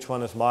ask you which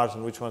one is Mars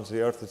and which one's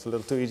the Earth. It's a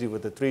little too easy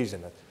with the trees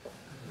in it.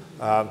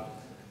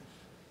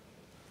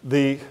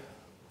 The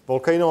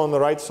volcano on the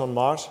right is on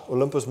Mars,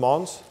 Olympus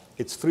Mons.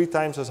 It's 3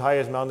 times as high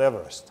as Mount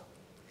Everest.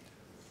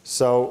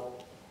 So,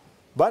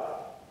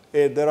 but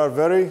there are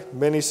very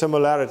many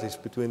similarities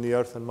between the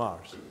Earth and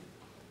Mars.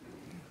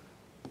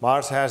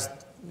 Mars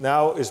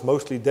now is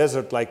mostly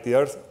desert like the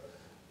Earth.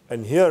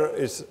 And here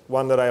is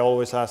one that I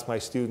always ask my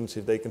students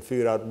if they can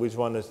figure out which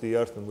one is the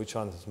Earth and which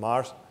one is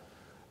Mars.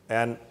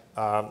 And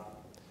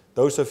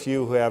those of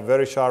you who have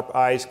very sharp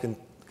eyes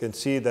can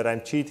see that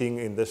I'm cheating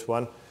in this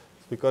one,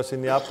 because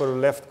in the upper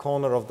left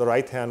corner of the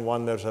right-hand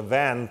one, there's a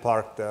van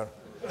parked there.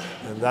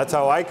 And that's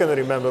how I can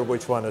remember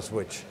which one is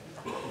which.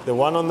 The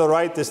one on the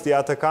right is the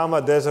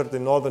Atacama Desert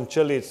in northern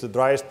Chile. It's the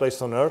driest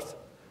place on Earth.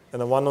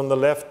 And the one on the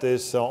left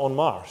is on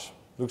Mars.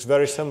 Looks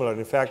very similar.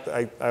 In fact,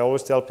 I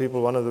always tell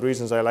people one of the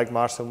reasons I like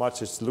Mars so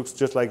much is it looks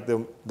just like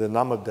the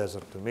Namib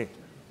Desert to me.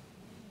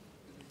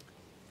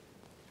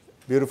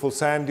 Beautiful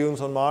sand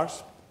dunes on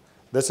Mars.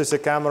 This is a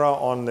camera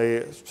on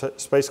a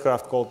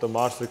spacecraft called the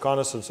Mars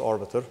Reconnaissance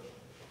Orbiter.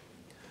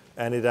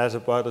 And it has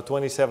about a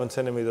 27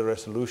 centimeter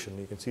resolution.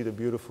 You can see the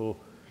beautiful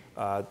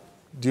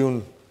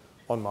dune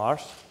on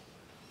Mars.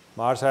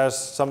 Mars has,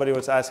 somebody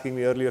was asking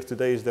me earlier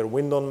today, is there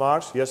wind on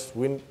Mars? Yes,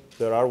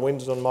 there are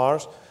winds on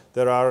Mars.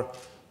 There are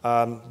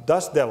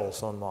dust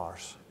devils on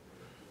Mars.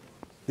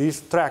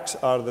 These tracks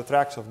are the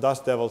tracks of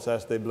dust devils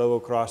as they blow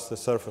across the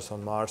surface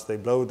on Mars. They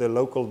blow the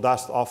local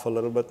dust off a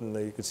little bit, and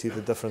you can see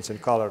the difference in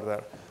color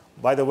there.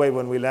 By the way,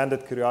 when we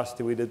landed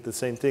Curiosity, we did the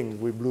same thing.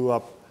 We blew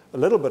up a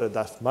little bit of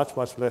dust, much,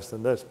 much less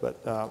than this, but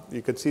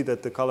you can see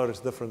that the color is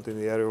different in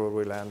the area where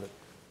we landed.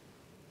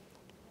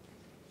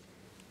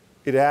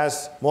 It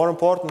has, more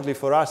importantly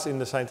for us in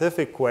the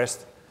scientific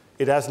quest,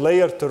 it has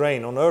layered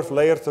terrain. On Earth,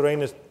 layered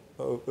terrain is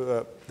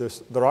the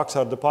rocks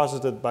are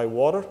deposited by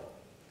water.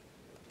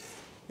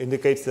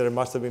 Indicates that there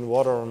must have been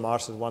water on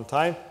Mars at one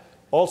time.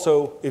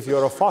 Also, if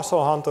you're a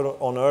fossil hunter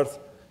on Earth,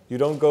 you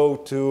don't go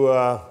to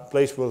a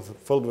place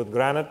filled with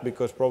granite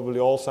because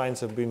probably all signs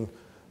have been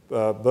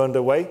burned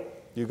away.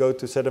 You go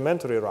to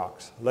sedimentary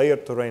rocks,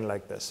 layered terrain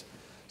like this.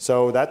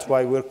 So that's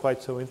why we're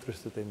quite so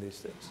interested in these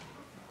things.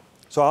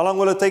 So how long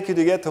will it take you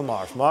to get to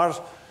Mars?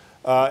 Mars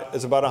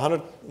is about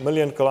 100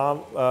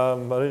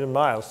 million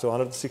miles, so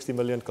 160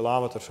 million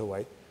kilometers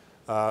away.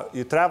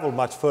 You travel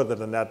much further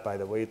than that, by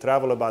the way. You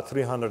travel about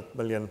 300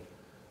 million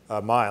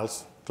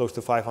miles, close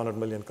to 500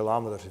 million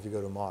kilometers if you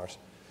go to Mars.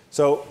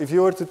 So if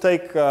you were to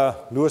take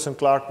Lewis and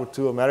Clark with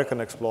two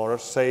American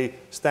explorers, say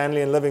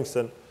Stanley and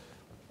Livingston,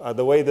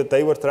 the way that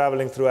they were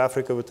traveling through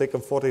Africa would take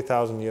them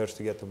 40,000 years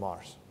to get to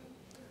Mars.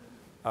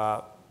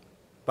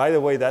 By the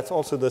way, that's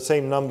also the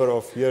same number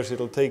of years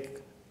it'll take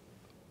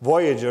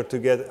Voyager to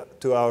get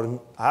to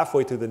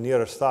halfway to the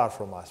nearest star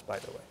from us, by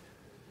the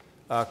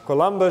way.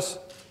 Columbus,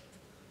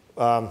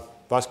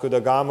 Vasco da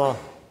Gama,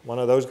 one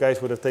of those guys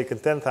would have taken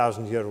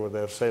 10,000 years with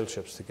their sail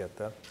ships to get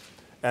there.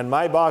 And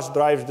my boss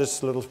drives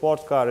this little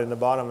sports car in the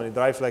bottom, and he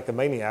drives like a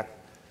maniac.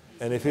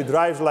 And if he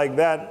drives like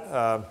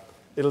that,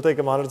 it'll take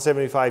him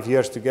 175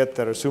 years to get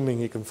there, assuming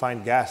he can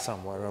find gas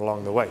somewhere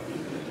along the way.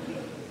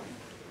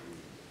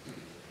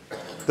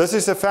 This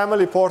is a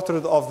family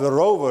portrait of the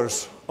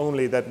rovers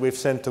only that we've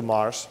sent to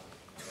Mars.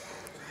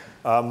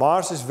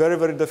 Mars is very,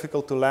 very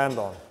difficult to land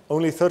on.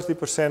 Only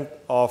 30%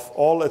 of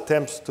all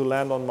attempts to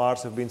land on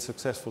Mars have been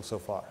successful so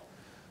far.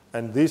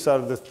 And these are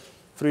the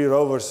three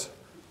rovers,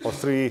 or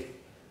three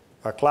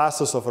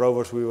classes of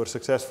rovers we were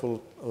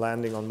successful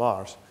landing on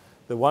Mars.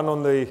 The one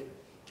on the,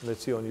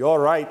 let's see, on your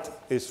right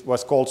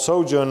was called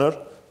Sojourner.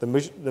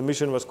 The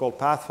mission was called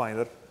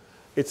Pathfinder.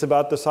 It's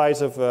about the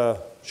size of a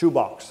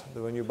shoebox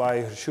when you buy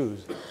your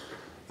shoes.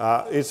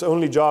 Its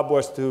only job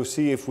was to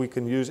see if we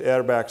can use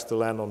airbags to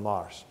land on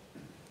Mars.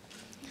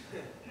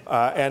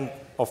 And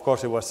of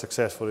course, it was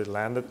successful. It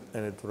landed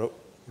and it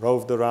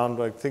roved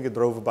around. I think it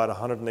drove about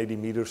 180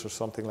 meters or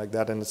something like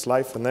that in its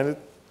life. And then it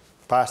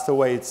passed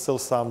away. It's still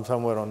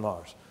somewhere on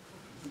Mars.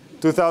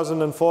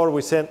 2004,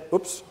 we sent,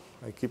 oops,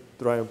 I keep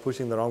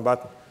pushing the wrong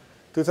button.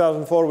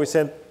 2004, we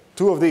sent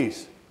two of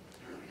these.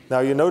 Now,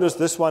 you notice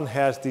this one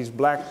has these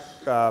black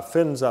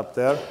fins up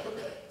there,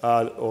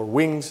 or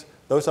wings.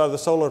 Those are the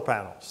solar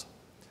panels.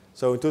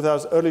 So in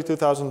early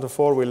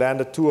 2004, we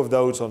landed two of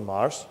those on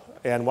Mars.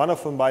 And one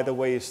of them, by the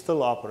way, is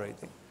still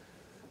operating.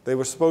 They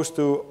were supposed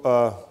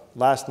to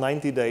last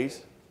 90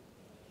 days.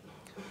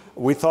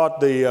 We thought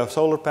the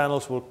solar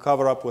panels will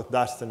cover up with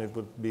dust and it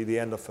would be the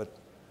end of it.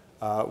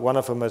 One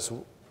of them has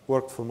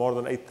worked for more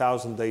than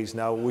 8,000 days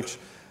now, which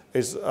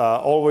is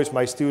always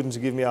my students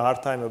give me a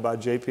hard time about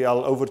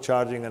JPL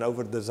overcharging and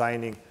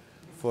over-designing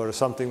for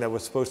something that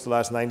was supposed to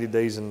last 90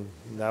 days and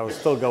now it's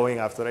still going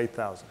after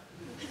 8,000.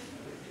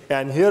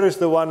 And here is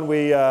the one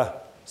we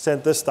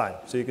sent this time.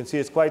 So you can see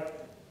it's quite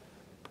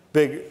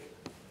big.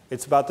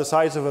 It's about the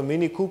size of a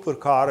Mini Cooper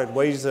car. It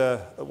weighs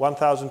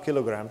 1,000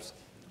 kilograms.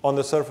 On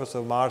the surface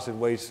of Mars, it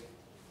weighs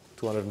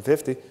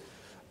 250.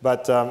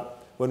 But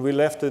when we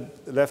left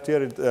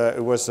here,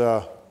 it was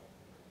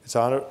it's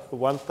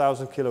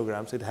 1,000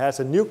 kilograms. It has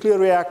a nuclear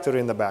reactor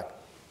in the back,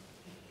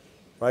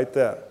 right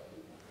there.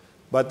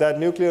 But that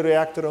nuclear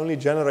reactor only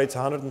generates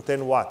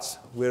 110 watts.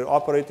 We're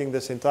operating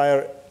this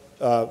entire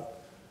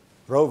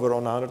rover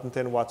on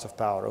 110 watts of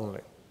power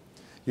only.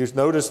 You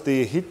notice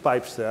the heat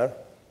pipes there.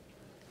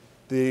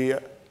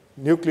 The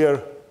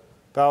nuclear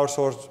power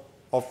source,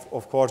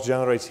 of course,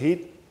 generates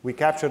heat. We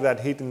capture that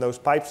heat in those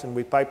pipes, and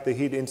we pipe the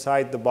heat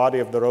inside the body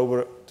of the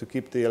rover to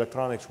keep the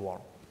electronics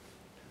warm.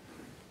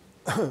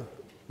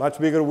 Much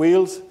bigger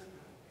wheels,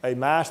 a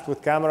mast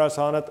with cameras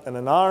on it, and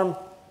an arm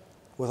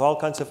with all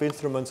kinds of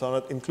instruments on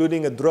it,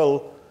 including a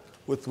drill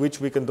with which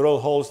we can drill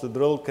holes. The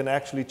drill can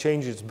actually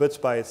change its bits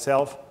by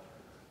itself,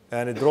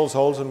 and it drills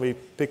holes, and we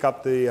pick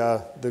up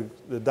the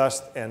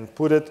dust and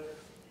put it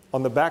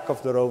on the back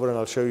of the rover, and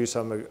I'll show you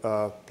some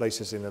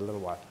places in a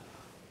little while.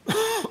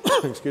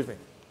 Excuse me.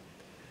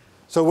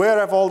 So where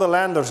have all the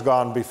landers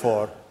gone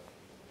before?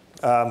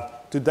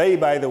 Today,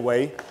 by the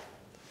way,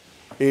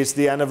 is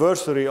the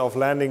anniversary of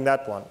landing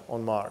that one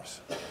on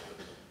Mars.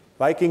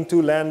 Viking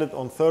 2 landed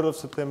on 3rd of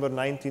September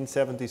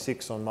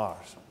 1976 on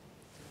Mars.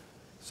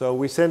 So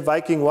we sent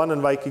Viking 1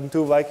 and Viking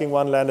 2. Viking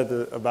 1 landed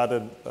about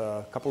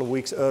a couple of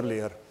weeks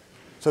earlier.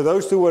 So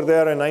those two were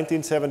there in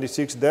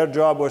 1976. Their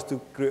job was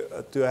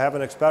to have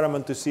an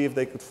experiment to see if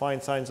they could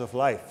find signs of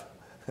life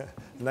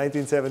in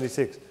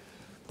 1976.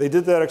 They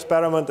did their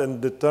experiment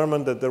and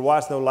determined that there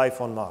was no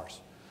life on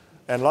Mars.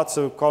 And lots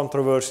of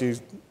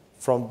controversies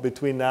from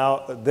between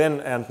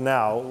then and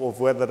now of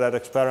whether that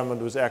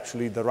experiment was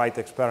actually the right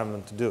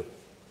experiment to do.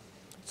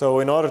 So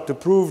in order to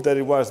prove that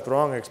it was the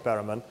wrong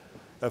experiment,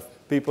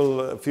 people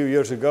a few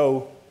years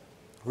ago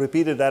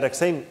repeated that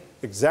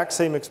exact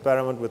same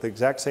experiment with the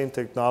exact same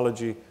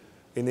technology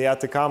in the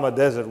Atacama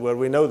Desert, where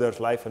we know there's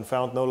life, and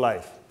found no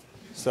life.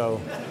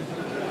 So,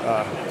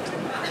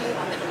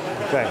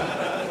 okay.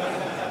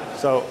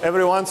 So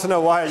every once in a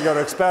while, your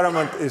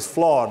experiment is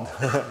flawed.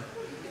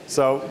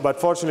 But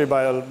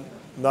fortunately,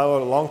 now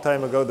a long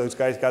time ago, those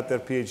guys got their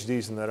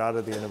PhDs and they're out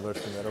of the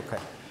university. They're okay.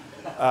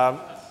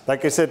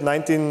 Like I said,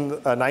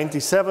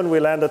 1997, we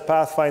landed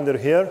Pathfinder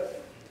here.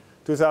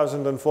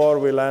 2004,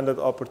 we landed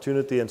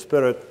Opportunity and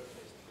Spirit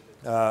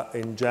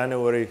in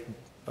January,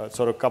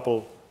 sort of a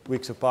couple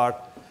weeks apart.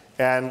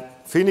 And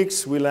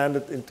Phoenix, we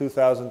landed in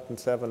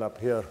 2007 up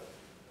here.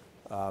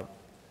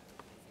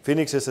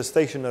 Phoenix is a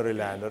stationary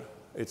lander.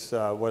 It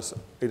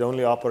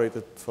only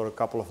operated for a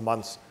couple of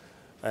months.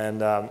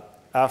 And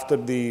after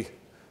the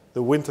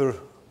winter,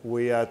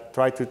 we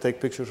tried to take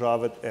pictures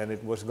of it, and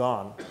it was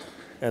gone.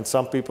 And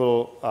some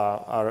people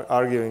are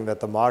arguing that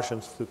the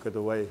Martians took it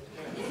away.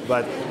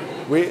 But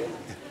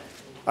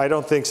I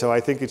don't think so. I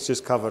think it's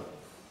just covered.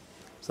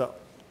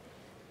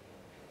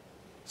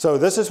 So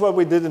this is what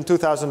we did in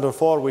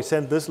 2004. We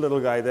sent this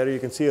little guy there. You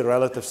can see a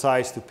relative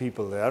size to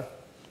people there.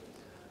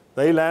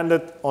 They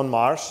landed on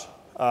Mars.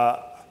 I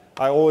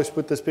always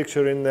put this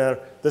picture in there.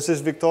 This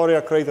is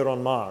Victoria Crater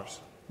on Mars.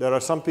 There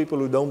are some people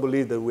who don't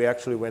believe that we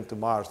actually went to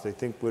Mars. They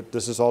think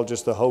this is all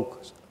just a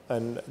hoax.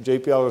 And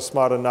JPL was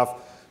smart enough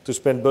to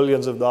spend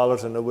billions of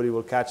dollars and nobody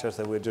will catch us,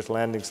 and we're just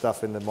landing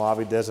stuff in the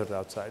Mojave Desert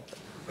outside.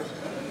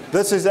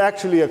 This is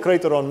actually a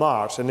crater on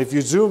Mars. And if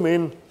you zoom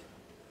in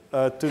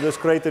to this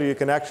crater, you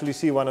can actually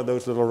see one of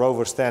those little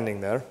rovers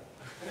standing there.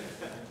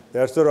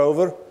 There's the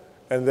rover,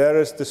 and there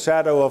is the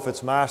shadow of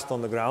its mast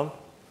on the ground.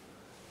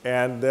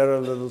 And there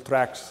are little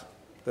tracks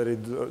that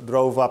it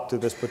drove up to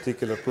this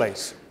particular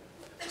place.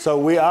 So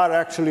we are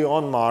actually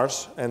on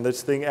Mars, and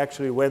this thing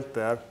actually went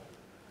there.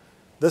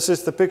 This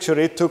is the picture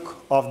it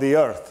took of the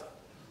Earth.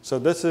 So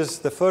this is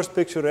the first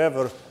picture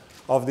ever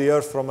of the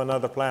Earth from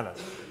another planet.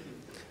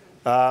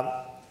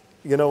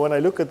 You know, when I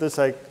look at this,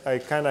 I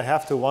kind of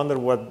have to wonder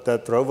what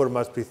that rover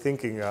must be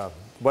thinking.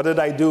 What did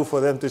I do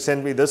for them to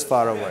send me this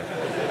far away?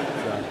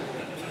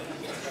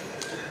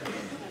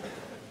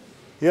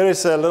 Here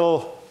is a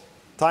little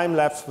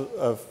time-lapse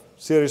of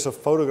series of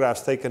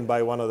photographs taken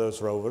by one of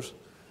those rovers.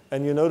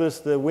 And you notice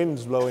the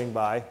wind's blowing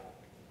by.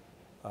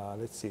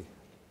 Let's see.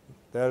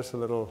 There's a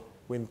little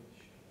wind,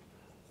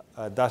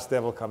 dust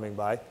devil coming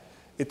by.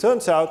 It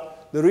turns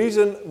out the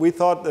reason we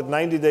thought that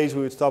 90 days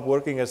we would stop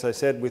working, as I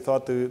said, we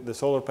thought the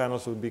solar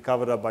panels would be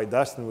covered up by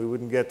dust and we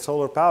wouldn't get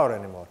solar power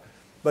anymore.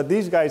 But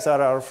these guys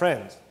are our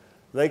friends.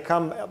 They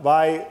come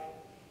by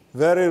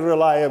very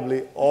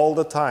reliably all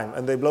the time,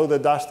 and they blow the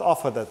dust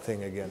off of that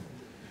thing again.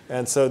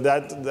 And so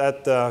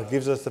that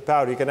gives us the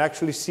power. You can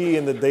actually see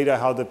in the data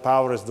how the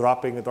power is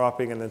dropping,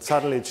 and then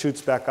suddenly it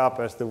shoots back up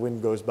as the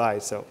wind goes by.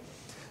 So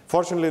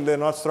fortunately, they're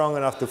not strong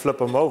enough to flip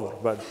them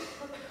over.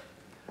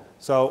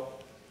 So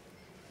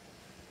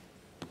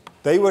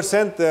they were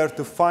sent there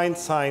to find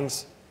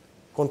signs,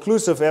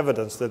 conclusive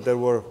evidence that there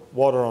were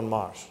water on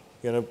Mars.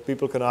 You know,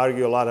 people can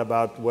argue a lot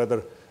about whether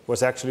it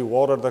was actually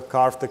water that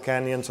carved the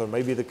canyons, or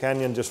maybe the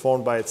canyon just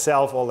formed by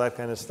itself, all that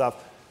kind of stuff.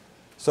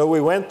 So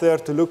we went there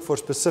to look for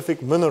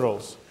specific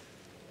minerals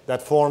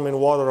that form in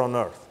water on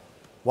Earth.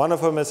 One of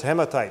them is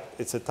hematite.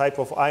 It's a type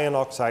of iron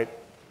oxide.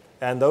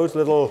 And those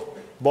little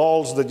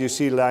balls that you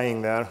see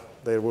lying there,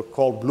 they were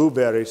called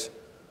blueberries,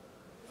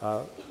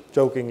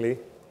 jokingly.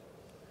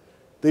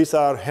 These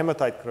are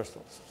hematite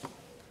crystals.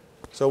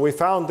 So we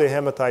found the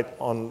hematite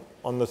on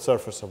the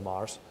surface of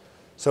Mars.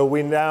 So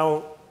we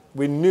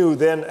knew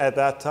then at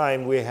that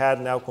time we had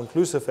now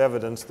conclusive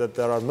evidence that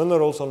there are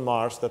minerals on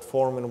Mars that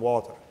form in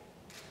water.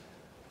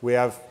 We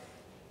have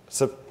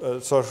sort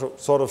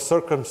of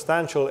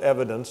circumstantial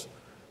evidence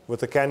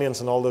with the canyons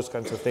and all those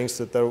kinds of things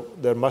that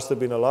there must have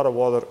been a lot of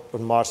water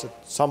on Mars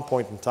at some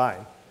point in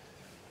time.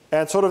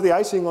 And sort of the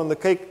icing on the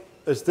cake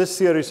is this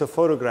series of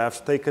photographs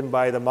taken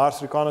by the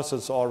Mars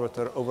Reconnaissance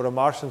Orbiter over a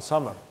Martian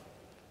summer.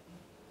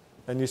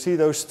 And you see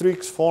those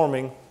streaks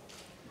forming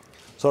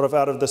sort of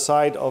out of the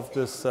side of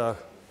this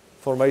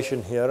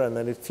formation here, and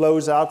then it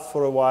flows out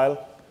for a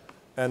while,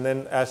 and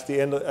then at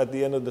the end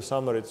of the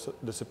summer it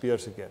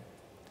disappears again.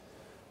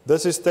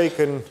 This is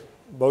taken,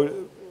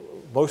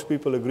 most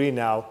people agree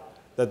now,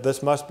 that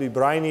this must be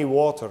briny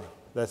water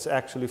that's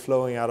actually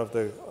flowing out of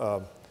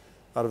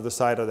the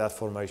side of that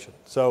formation.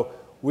 So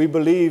we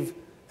believe,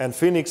 and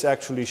Phoenix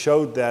actually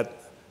showed that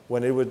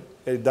when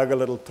it dug a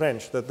little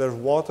trench, that there's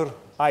water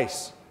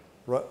ice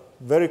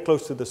very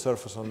close to the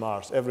surface on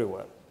Mars,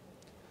 everywhere.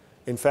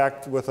 In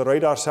fact, with a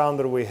radar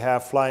sounder we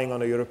have flying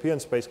on a European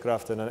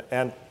spacecraft,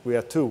 and we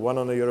have two, one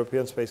on a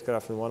European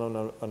spacecraft and one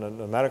on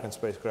an American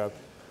spacecraft,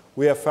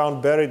 we have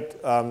found buried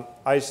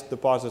ice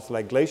deposits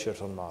like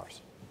glaciers on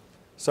Mars.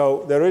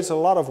 So there is a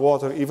lot of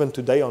water even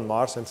today on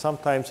Mars, and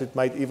sometimes it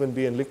might even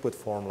be in liquid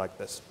form like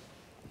this.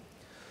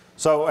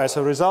 So as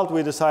a result,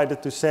 we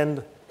decided to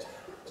send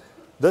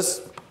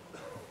this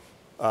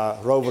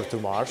rover to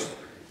Mars.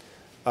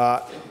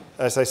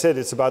 As I said,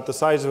 it's about the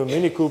size of a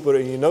Mini Cooper,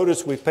 and you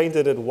notice we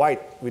painted it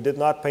white. We did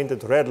not paint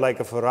it red like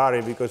a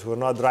Ferrari because we're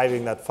not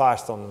driving that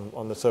fast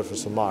on the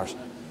surface of Mars.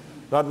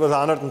 Not with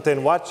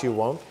 110 watts you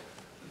won't.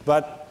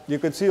 But you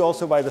can see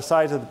also by the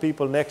size of the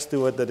people next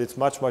to it that it's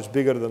much, much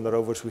bigger than the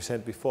rovers we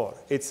sent before.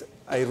 It's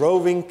a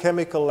roving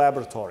chemical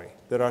laboratory.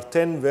 There are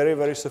 10 very,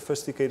 very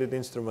sophisticated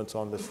instruments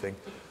on this thing.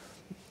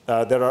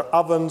 There are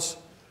ovens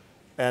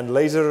and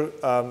laser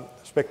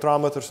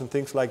spectrometers and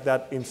things like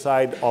that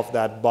inside of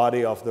that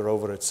body of the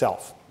rover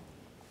itself.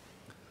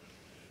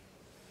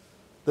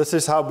 This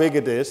is how big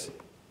it is.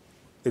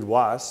 It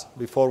was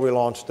before we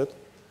launched it.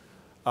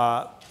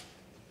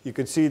 You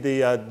can see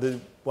the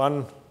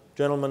one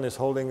gentleman is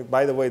holding,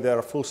 by the way, they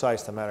are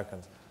full-sized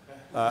Americans.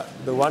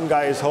 The one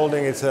guy is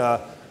holding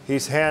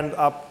his hand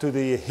up to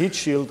the heat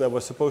shield that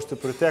was supposed to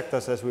protect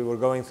us as we were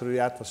going through the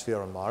atmosphere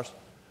on Mars.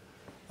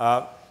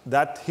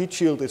 That heat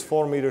shield is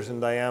 4 meters in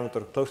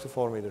diameter, close to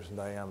 4 meters in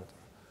diameter.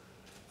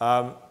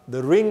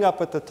 The ring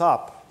up at the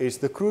top is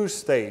the cruise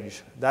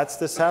stage. That's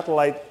the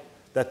satellite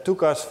that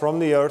took us from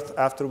the Earth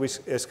after we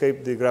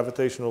escaped the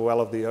gravitational well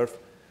of the Earth.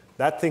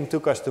 That thing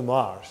took us to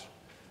Mars.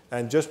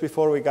 And just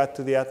before we got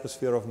to the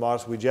atmosphere of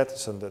Mars, we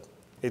jettisoned it.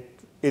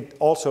 It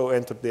also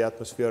entered the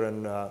atmosphere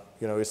and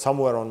is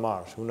somewhere on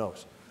Mars. Who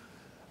knows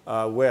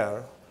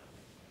where?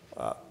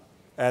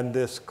 And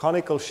this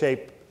conical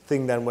shaped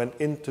thing then went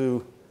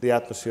into the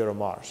atmosphere of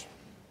Mars.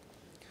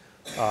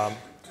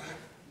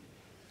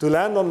 To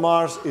land on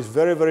Mars is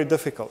very, very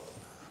difficult.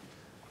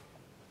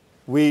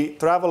 We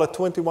travel at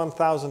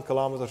 21,000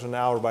 kilometers an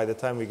hour by the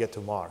time we get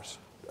to Mars,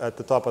 at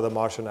the top of the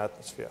Martian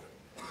atmosphere.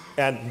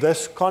 And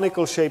this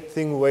conical shaped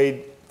thing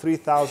weighed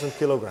 3,000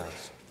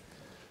 kilograms.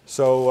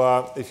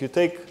 So if you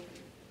take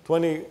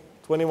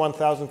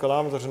 21,000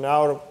 kilometers an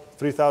hour,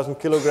 3,000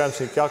 kilograms,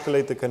 and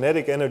calculate the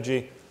kinetic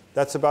energy,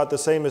 that's about the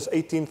same as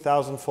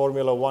 18,000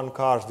 Formula One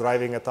cars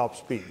driving at top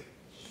speed.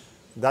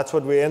 That's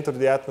what we entered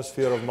the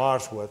atmosphere of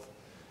Mars with.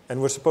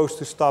 And we're supposed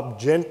to stop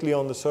gently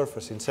on the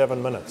surface in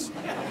 7 minutes.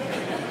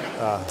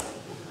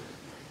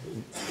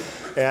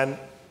 And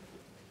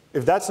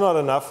if that's not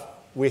enough,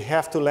 we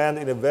have to land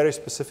in a very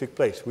specific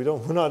place.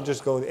 We're not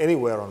just going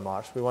anywhere on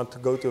Mars. We want to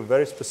go to a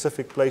very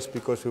specific place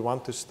because we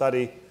want to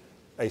study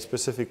a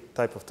specific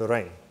type of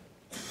terrain,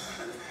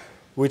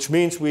 which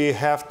means we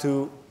have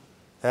to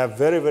have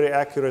very, very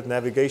accurate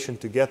navigation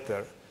to get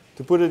there.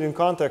 To put it in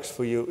context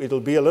for you, it'll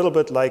be a little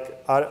bit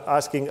like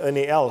asking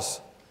any else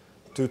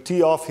to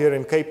tee off here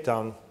in Cape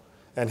Town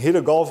and hit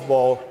a golf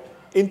ball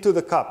into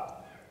the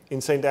cup in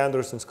St.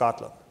 Andrews in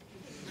Scotland.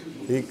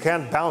 He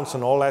can't bounce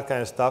and all that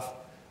kind of stuff.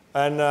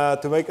 And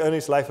to make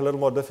Ernie's life a little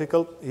more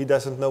difficult, he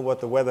doesn't know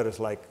what the weather is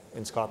like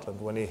in Scotland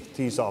when he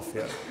tees off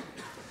here.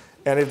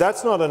 And if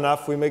that's not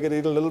enough, we make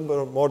it a little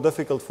bit more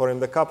difficult for him.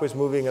 The cup is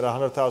moving at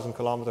 100,000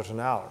 kilometers an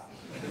hour.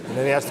 And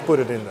then he has to put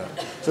it in there.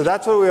 So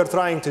that's what we are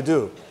trying to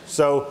do.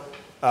 So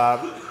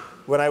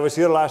when I was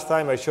here last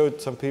time, I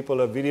showed some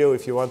people a video.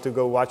 If you want to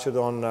go watch it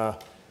on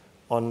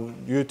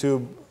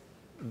YouTube,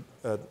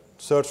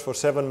 search for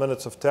 7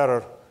 Minutes of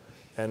Terror.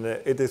 And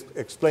it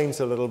explains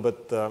a little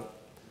bit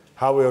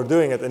how we are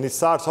doing it. And it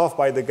starts off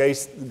by the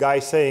guy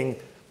saying,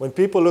 when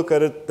people look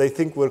at it, they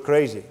think we're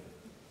crazy.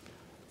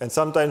 And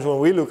sometimes when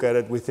we look at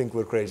it, we think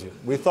we're crazy.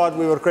 We thought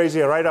we were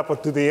crazy right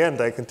up to the end,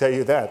 I can tell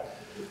you that.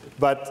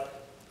 But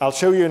I'll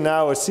show you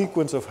now a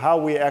sequence of how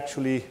we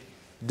actually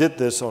did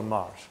this on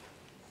Mars.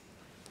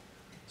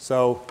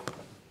 So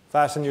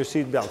fasten your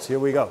seat belts. Here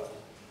we go.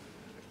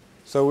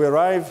 So we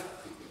arrive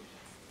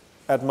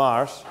at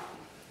Mars,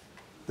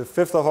 the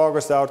 5th of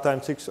August our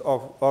time, 6th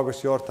of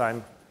August your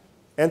time,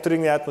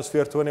 entering the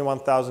atmosphere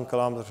 21,000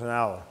 kilometers an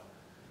hour.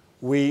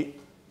 We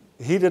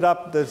heated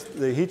up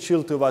the heat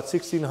shield to about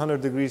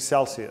 1,600 degrees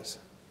Celsius.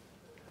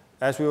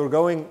 As we were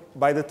going,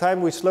 by the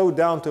time we slowed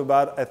down to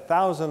about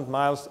 1,000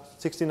 miles,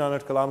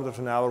 1,600 kilometers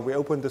an hour, we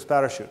opened this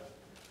parachute.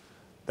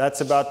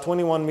 That's about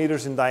 21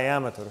 meters in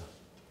diameter.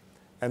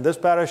 And this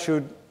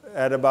parachute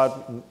had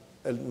about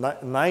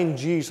 9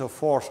 Gs of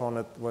force on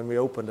it when we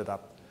opened it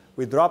up.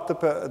 We dropped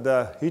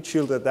the heat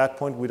shield at that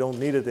point. We don't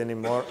need it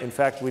anymore. In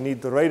fact, we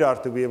need the radar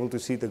to be able to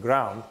see the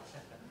ground.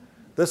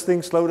 This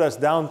thing slowed us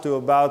down to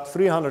about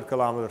 300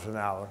 kilometers an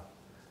hour.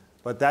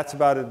 But that's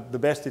about the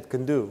best it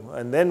can do.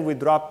 And then we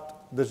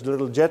dropped this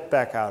little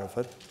jetpack out of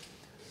it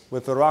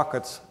with the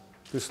rockets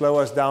to slow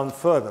us down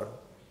further.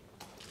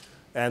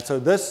 And so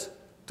this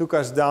took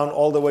us down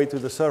all the way to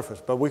the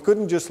surface. But we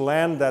couldn't just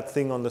land that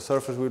thing on the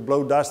surface. We'd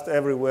blow dust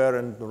everywhere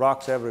and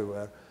rocks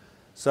everywhere.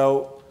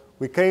 So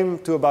we came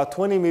to about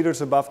 20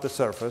 meters above the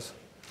surface,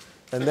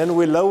 and then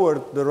we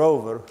lowered the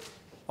rover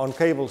on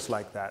cables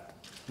like that.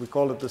 We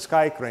call it the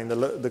sky crane.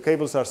 The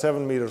cables are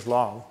 7 meters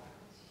long,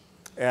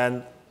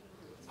 and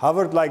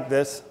hovered like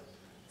this,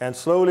 and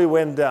slowly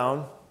went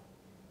down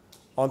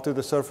onto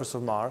the surface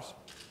of Mars.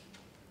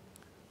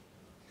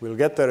 We'll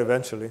get there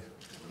eventually.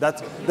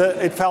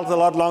 It felt a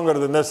lot longer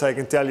than this, I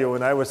can tell you,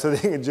 when I was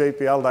sitting in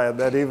JPL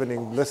that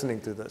evening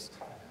listening to this.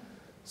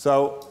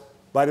 So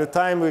by the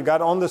time we got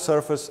on the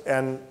surface,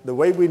 and the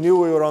way we knew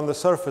we were on the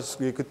surface,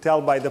 you could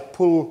tell by the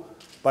pull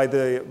by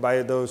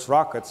those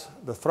rockets,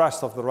 the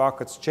thrust of the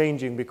rockets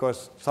changing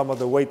because some of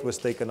the weight was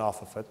taken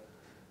off of it.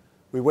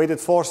 We waited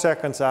 4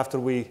 seconds after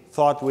we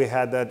thought we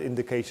had that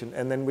indication,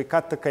 and then we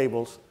cut the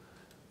cables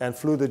and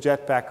flew the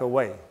jetpack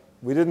away.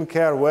 We didn't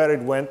care where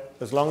it went,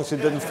 as long as it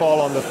didn't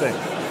fall on the thing.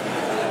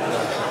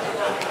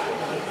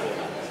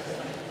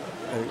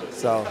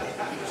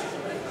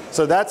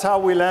 So that's how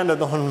we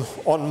landed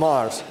on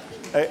Mars.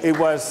 It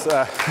was...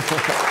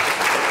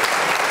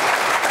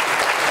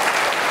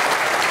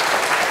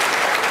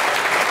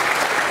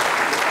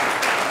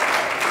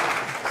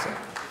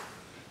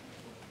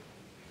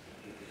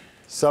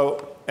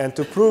 So, and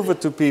to prove it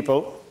to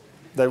people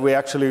that we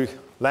actually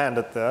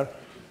landed there.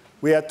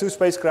 We had 2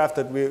 spacecraft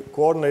that we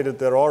coordinated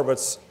their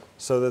orbits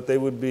so that they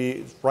would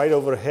be right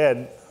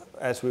overhead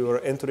as we were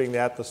entering the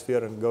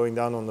atmosphere and going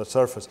down on the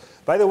surface.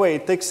 By the way,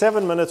 it takes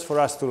 7 minutes for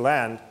us to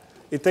land.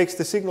 It takes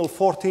the signal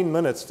 14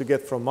 minutes to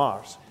get from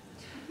Mars.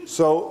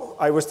 So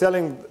I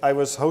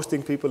was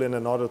hosting people in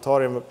an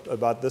auditorium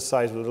about this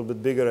size, a little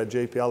bit bigger at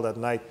JPL that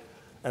night.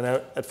 And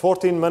at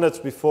 14 minutes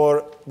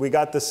before we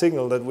got the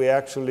signal that we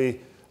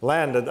actually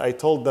landed, I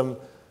told them,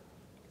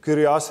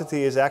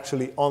 Curiosity is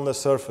actually on the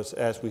surface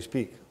as we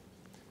speak.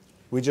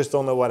 We just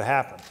don't know what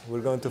happened.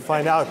 We're going to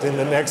find out in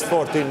the next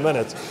 14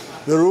 minutes.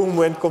 The room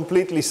went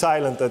completely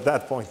silent at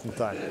that point in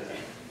time.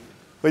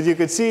 But you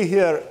can see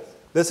here,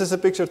 this is a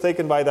picture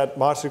taken by that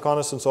Mars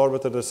Reconnaissance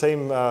Orbiter, the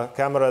same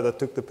camera that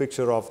took the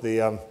picture of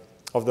the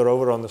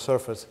rover on the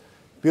surface.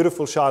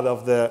 Beautiful shot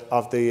of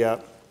the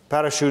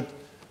parachute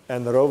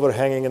and the rover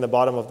hanging in the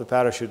bottom of the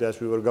parachute as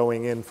we were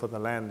going in for the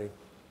landing.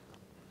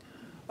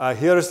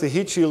 Here is the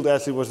heat shield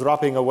as it was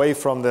dropping away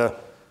from the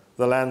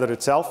lander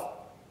itself.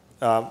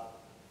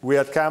 We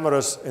had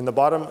cameras in the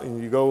bottom,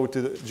 and you go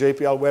to the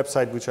JPL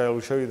website, which I will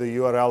show you the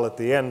URL at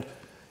the end.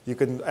 You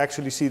can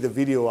actually see the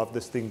video of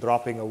this thing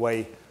dropping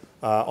away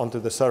onto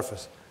the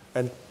surface.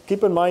 And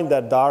keep in mind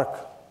that dark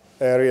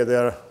area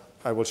there.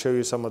 I will show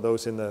you some of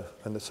those in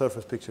the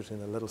surface pictures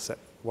in a little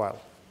while.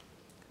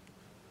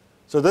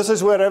 So this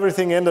is where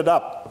everything ended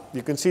up.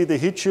 You can see the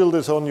heat shield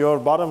is on your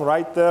bottom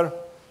right there.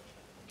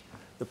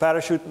 The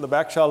parachute and the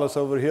back shell is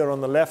over here on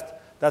the left.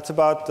 That's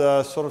about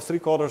sort of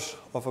 3/4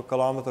 of a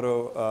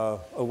kilometer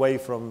away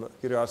from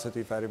Curiosity,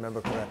 if I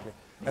remember correctly.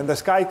 And the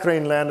sky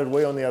crane landed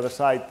way on the other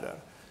side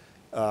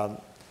there.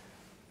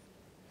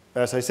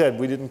 As I said,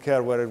 we didn't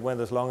care where it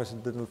went as long as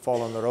it didn't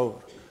fall on the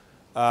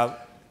rover.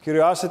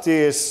 Curiosity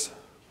is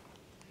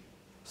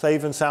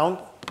safe and sound.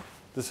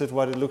 This is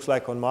what it looks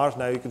like on Mars.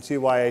 Now you can see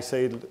why I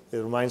say it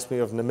reminds me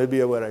of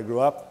Namibia, where I grew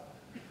up.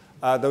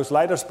 Those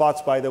lighter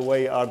spots, by the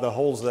way, are the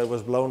holes that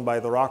was blown by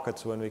the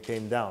rockets when we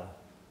came down.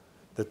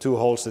 The 2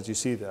 holes that you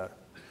see there.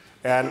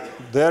 And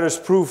there is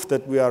proof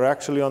that we are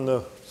actually on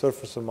the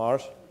surface of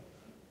Mars.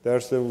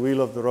 There's the wheel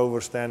of the rover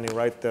standing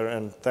right there,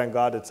 and thank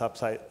God it's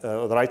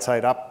the right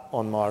side up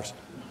on Mars.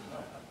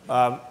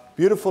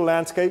 Beautiful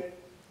landscape.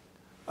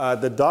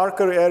 The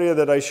darker area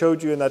that I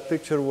showed you in that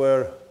picture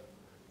where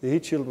the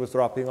heat shield was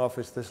dropping off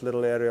is this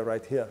little area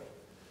right here.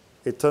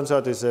 It turns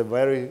out it's an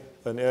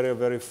area of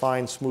very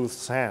fine, smooth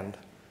sand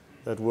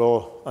that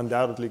will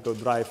undoubtedly go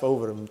drive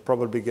over and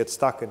probably get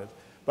stuck in it.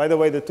 By the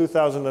way, the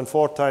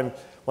 2004 time,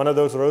 one of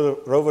those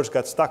rovers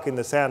got stuck in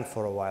the sand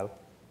for a while.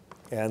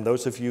 And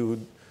those of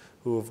you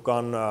who have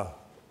gone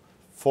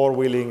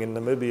four-wheeling in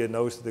Namibia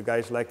knows that the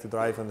guys like to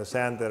drive in the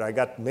sand there. I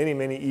got many,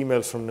 many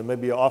emails from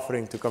Namibia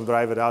offering to come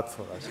drive it out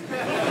for us.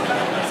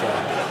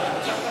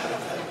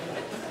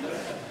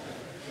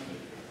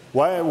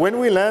 When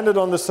we landed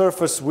on the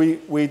surface,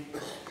 we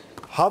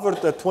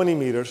hovered at 20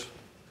 meters.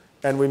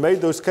 And we made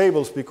those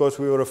cables because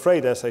we were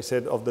afraid, as I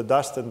said, of the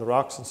dust and the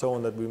rocks and so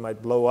on that we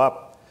might blow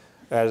up,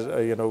 as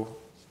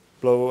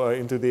blow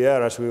into the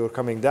air as we were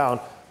coming down.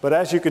 But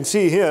as you can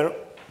see here,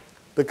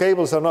 the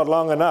cables are not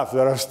long enough.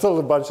 There are still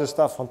a bunch of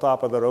stuff on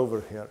top of the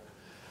rover here.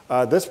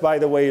 This, by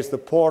the way, is the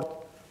port,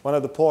 one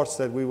of the ports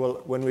that we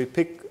will, when we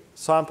pick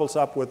samples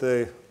up with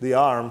the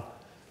arm,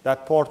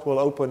 that port will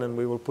open and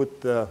we will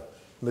put the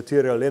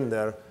material in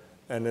there,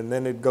 and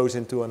then it goes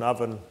into an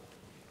oven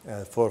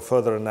for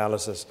further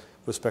analysis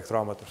with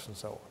spectrometers and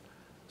so on.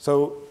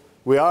 So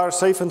we are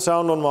safe and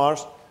sound on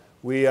Mars.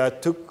 We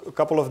took a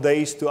couple of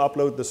days to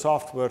upload the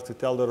software to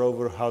tell the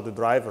rover how to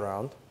drive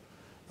around.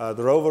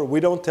 The rover, we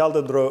don't tell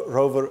the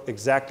rover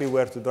exactly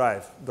where to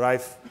drive.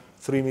 Drive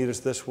 3 meters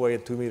this way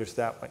and 2 meters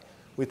that way.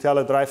 We tell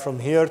it drive from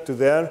here to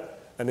there,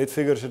 and it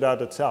figures it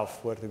out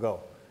itself where to go.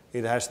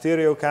 It has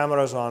stereo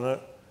cameras on it.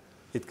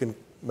 It can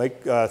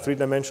make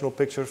 3-dimensional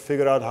pictures,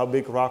 figure out how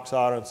big rocks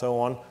are and so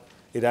on.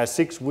 It has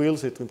 6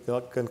 wheels. It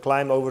can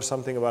climb over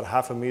something about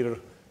 1/2 meter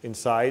in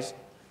size.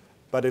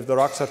 But if the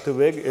rocks are too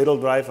big, it'll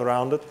drive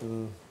around it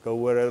and go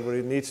wherever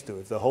it needs to.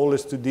 If the hole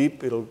is too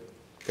deep, it'll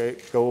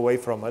go away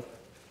from it.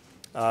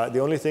 The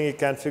only thing it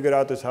can't figure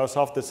out is how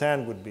soft the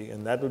sand would be,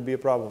 and that would be a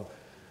problem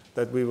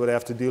that we would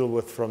have to deal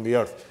with from the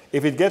Earth.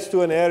 If it gets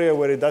to an area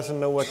where it doesn't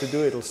know what to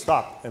do, it'll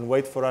stop and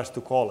wait for us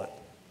to call it.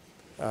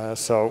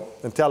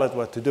 And tell it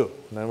what to do.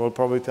 And then we'll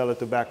probably tell it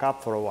to back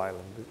up for a while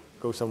and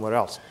go somewhere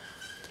else.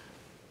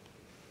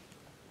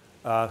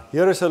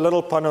 Here is a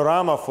little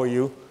panorama for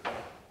you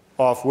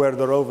of where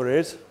the rover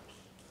is.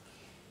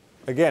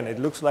 Again, it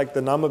looks like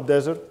the Namib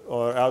Desert,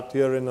 or out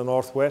here in the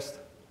northwest,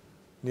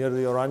 near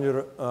the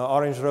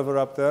Orange River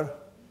up there.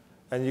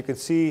 And you can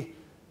see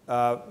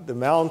the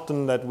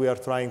mountain that we are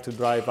trying to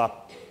drive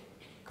up,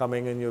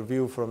 coming in your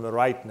view from the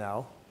right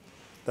now.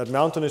 That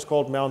mountain is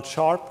called Mount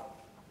Sharp,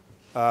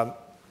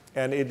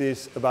 and it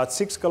is about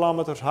 6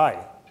 kilometers high.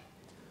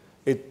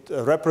 It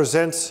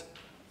represents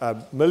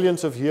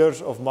millions of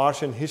years of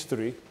Martian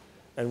history,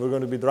 and we're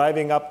going to be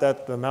driving up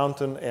that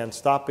mountain and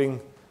stopping,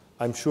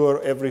 I'm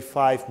sure, every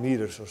 5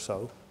 meters or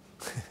so,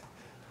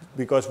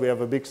 because we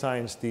have a big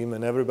science team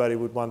and everybody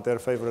would want their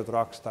favorite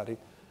rock study.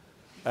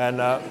 And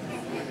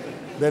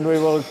then we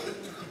will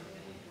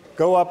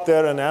go up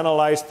there and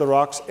analyze the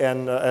rocks.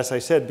 And as I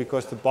said,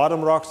 because the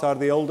bottom rocks are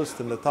the oldest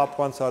and the top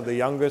ones are the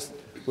youngest,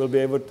 we'll be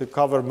able to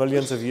cover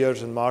millions of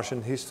years in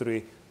Martian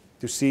history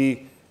to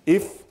see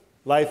if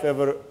life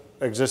ever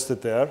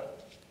existed there,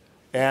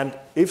 and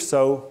if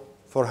so,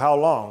 for how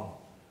long,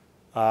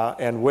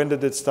 and when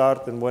did it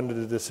start and when did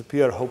it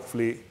disappear.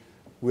 Hopefully,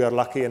 we are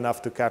lucky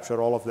enough to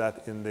capture all of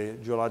that in the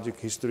geologic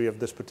history of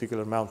this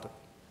particular mountain.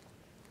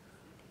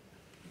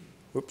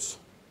 Oops.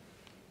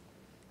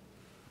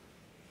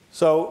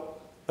 So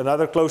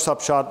another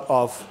close-up shot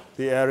of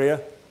the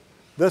area.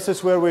 This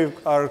is where we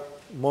are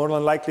more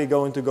than likely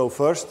going to go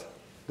first,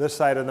 this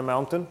side of the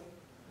mountain.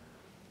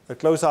 A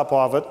close-up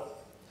of it.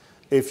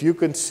 If you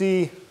can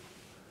see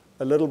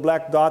a little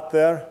black dot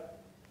there,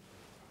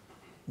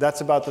 that's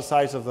about the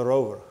size of the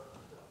rover.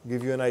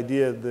 Give you an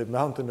idea of the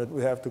mountain that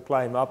we have to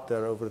climb up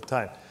there over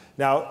time.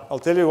 Now, I'll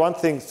tell you one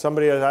thing.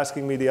 Somebody was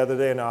asking me the other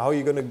day, now, how are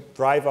you going to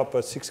drive up a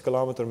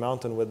 6-kilometer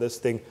mountain with this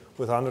thing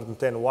with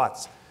 110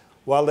 watts?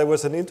 Well, there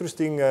was an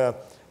interesting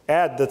ad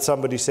that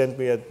somebody sent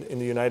me in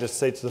the United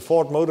States. The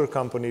Ford Motor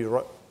Company,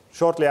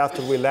 shortly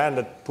after we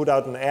landed, put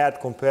out an ad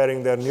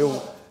comparing their new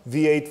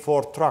V8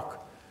 Ford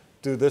truck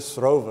to this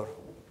rover.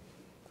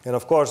 And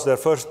of course, their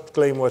first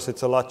claim was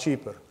it's a lot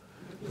cheaper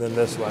than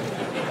this one.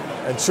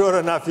 And sure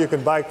enough, you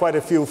can buy quite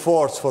a few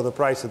Fords for the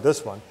price of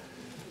this one.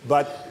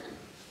 But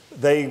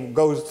they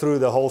go through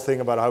the whole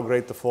thing about how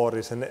great the Ford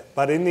is.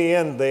 But in the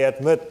end, they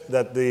admit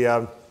that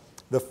the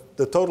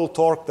total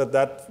torque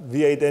that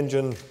V8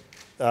 engine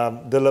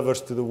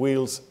delivers to the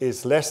wheels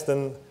is less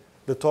than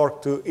the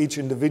torque to each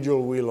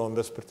individual wheel on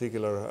this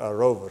particular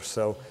rover.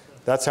 So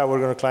that's how we're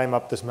going to climb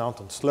up this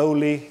mountain,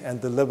 slowly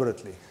and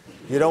deliberately.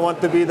 You don't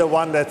want to be the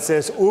one that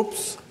says,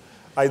 oops,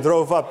 I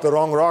drove up the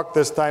wrong rock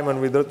this time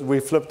and we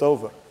flipped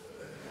over.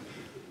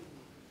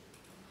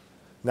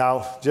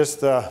 Now, just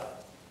to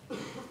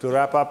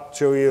wrap up,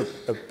 show you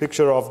a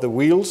picture of the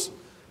wheels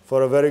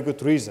for a very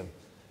good reason.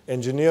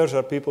 Engineers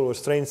are people with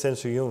strange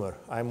sense of humor.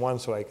 I'm one,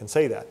 so I can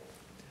say that.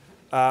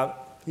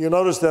 You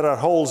notice there are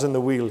holes in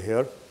the wheel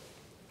here,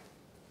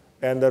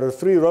 and there are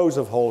 3 rows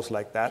of holes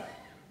like that.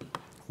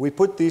 We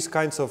put these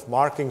kinds of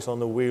markings on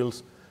the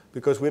wheels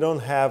because we don't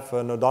have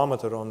an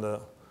odometer on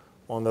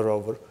the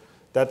rover.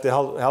 That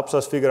helps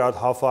us figure out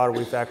how far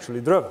we've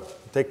actually driven.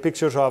 Take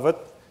pictures of it.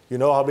 You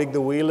know how big the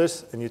wheel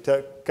is, and you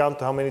count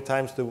how many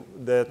times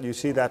that you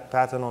see that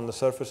pattern on the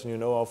surface, and you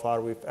know how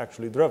far we've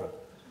actually driven.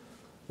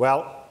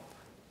 Well,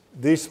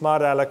 these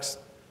smart Alecs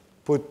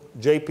put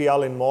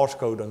JPL in Morse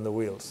code on the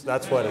wheels.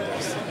 That's what it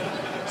is.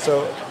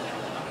 So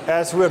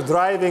as we're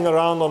driving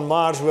around on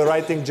Mars, we're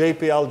writing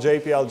JPL,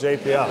 JPL,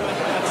 JPL.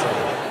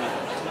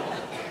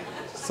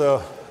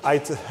 So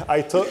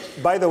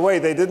by the way,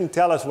 they didn't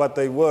tell us what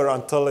they were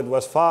until it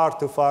was far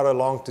too far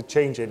along to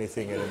change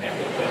anything in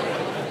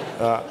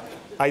it.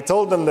 I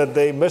told them that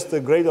they missed a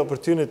great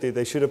opportunity.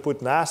 They should have put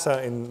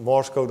NASA in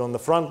Morse code on the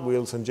front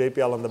wheels and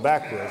JPL on the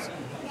back wheels.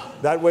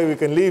 That way we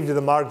can leave the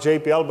mark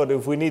JPL, but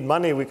if we need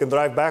money, we can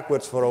drive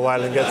backwards for a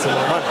while and get some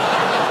more money.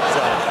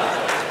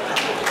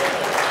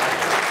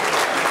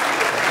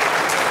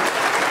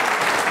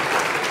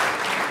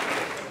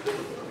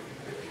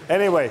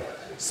 Anyway,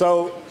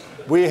 so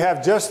we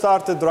have just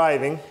started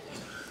driving.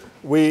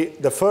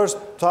 The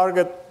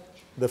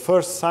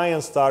first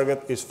science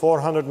target is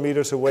 400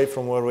 meters away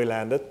from where we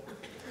landed.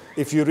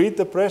 If you read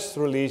the press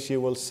release, you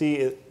will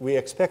see we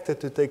expect it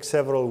to take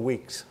several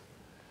weeks.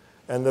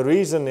 And the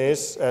reason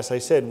is, as I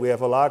said, we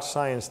have a large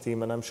science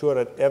team, and I'm sure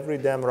at every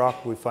damn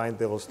rock we find,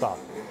 they will stop.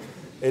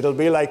 It'll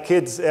be like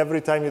kids,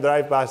 every time you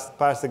drive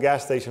past the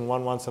gas station,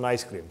 one wants an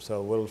ice cream.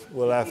 So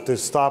we'll have to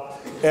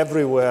stop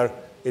everywhere.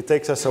 It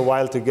takes us a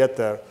while to get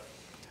there.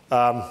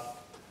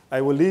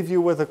 I will leave you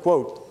with a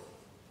quote.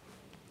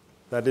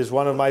 That is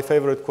one of my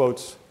favorite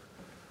quotes.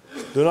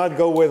 Do not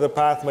go where the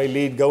path may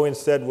lead. Go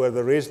instead where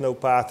there is no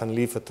path and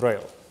leave a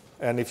trail.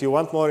 And if you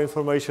want more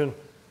information,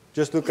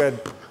 just look at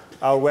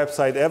our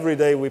website. Every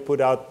day we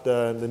put out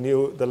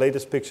the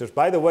latest pictures.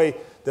 By the way,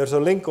 there's a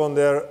link on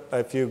there.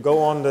 If you go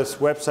on this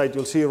website,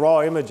 you'll see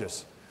raw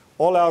images.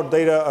 All our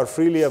data are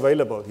freely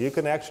available. You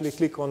can actually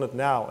click on it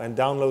now and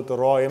download the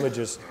raw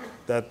images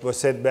that were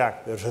sent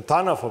back. There's a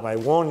ton of them. I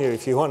warn you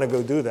if you want to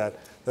go do that.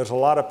 There's a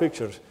lot of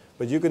pictures.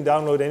 But you can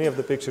download any of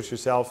the pictures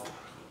yourself,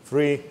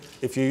 free.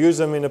 If you use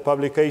them in a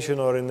publication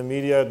or in the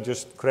media,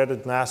 just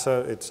credit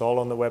NASA. It's all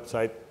on the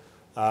website.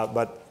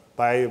 But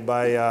by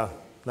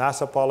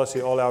NASA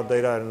policy, all our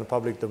data are in the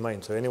public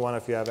domain. So any one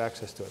of you have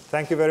access to it.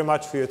 Thank you very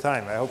much for your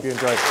time. I hope you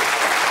enjoyed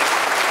it.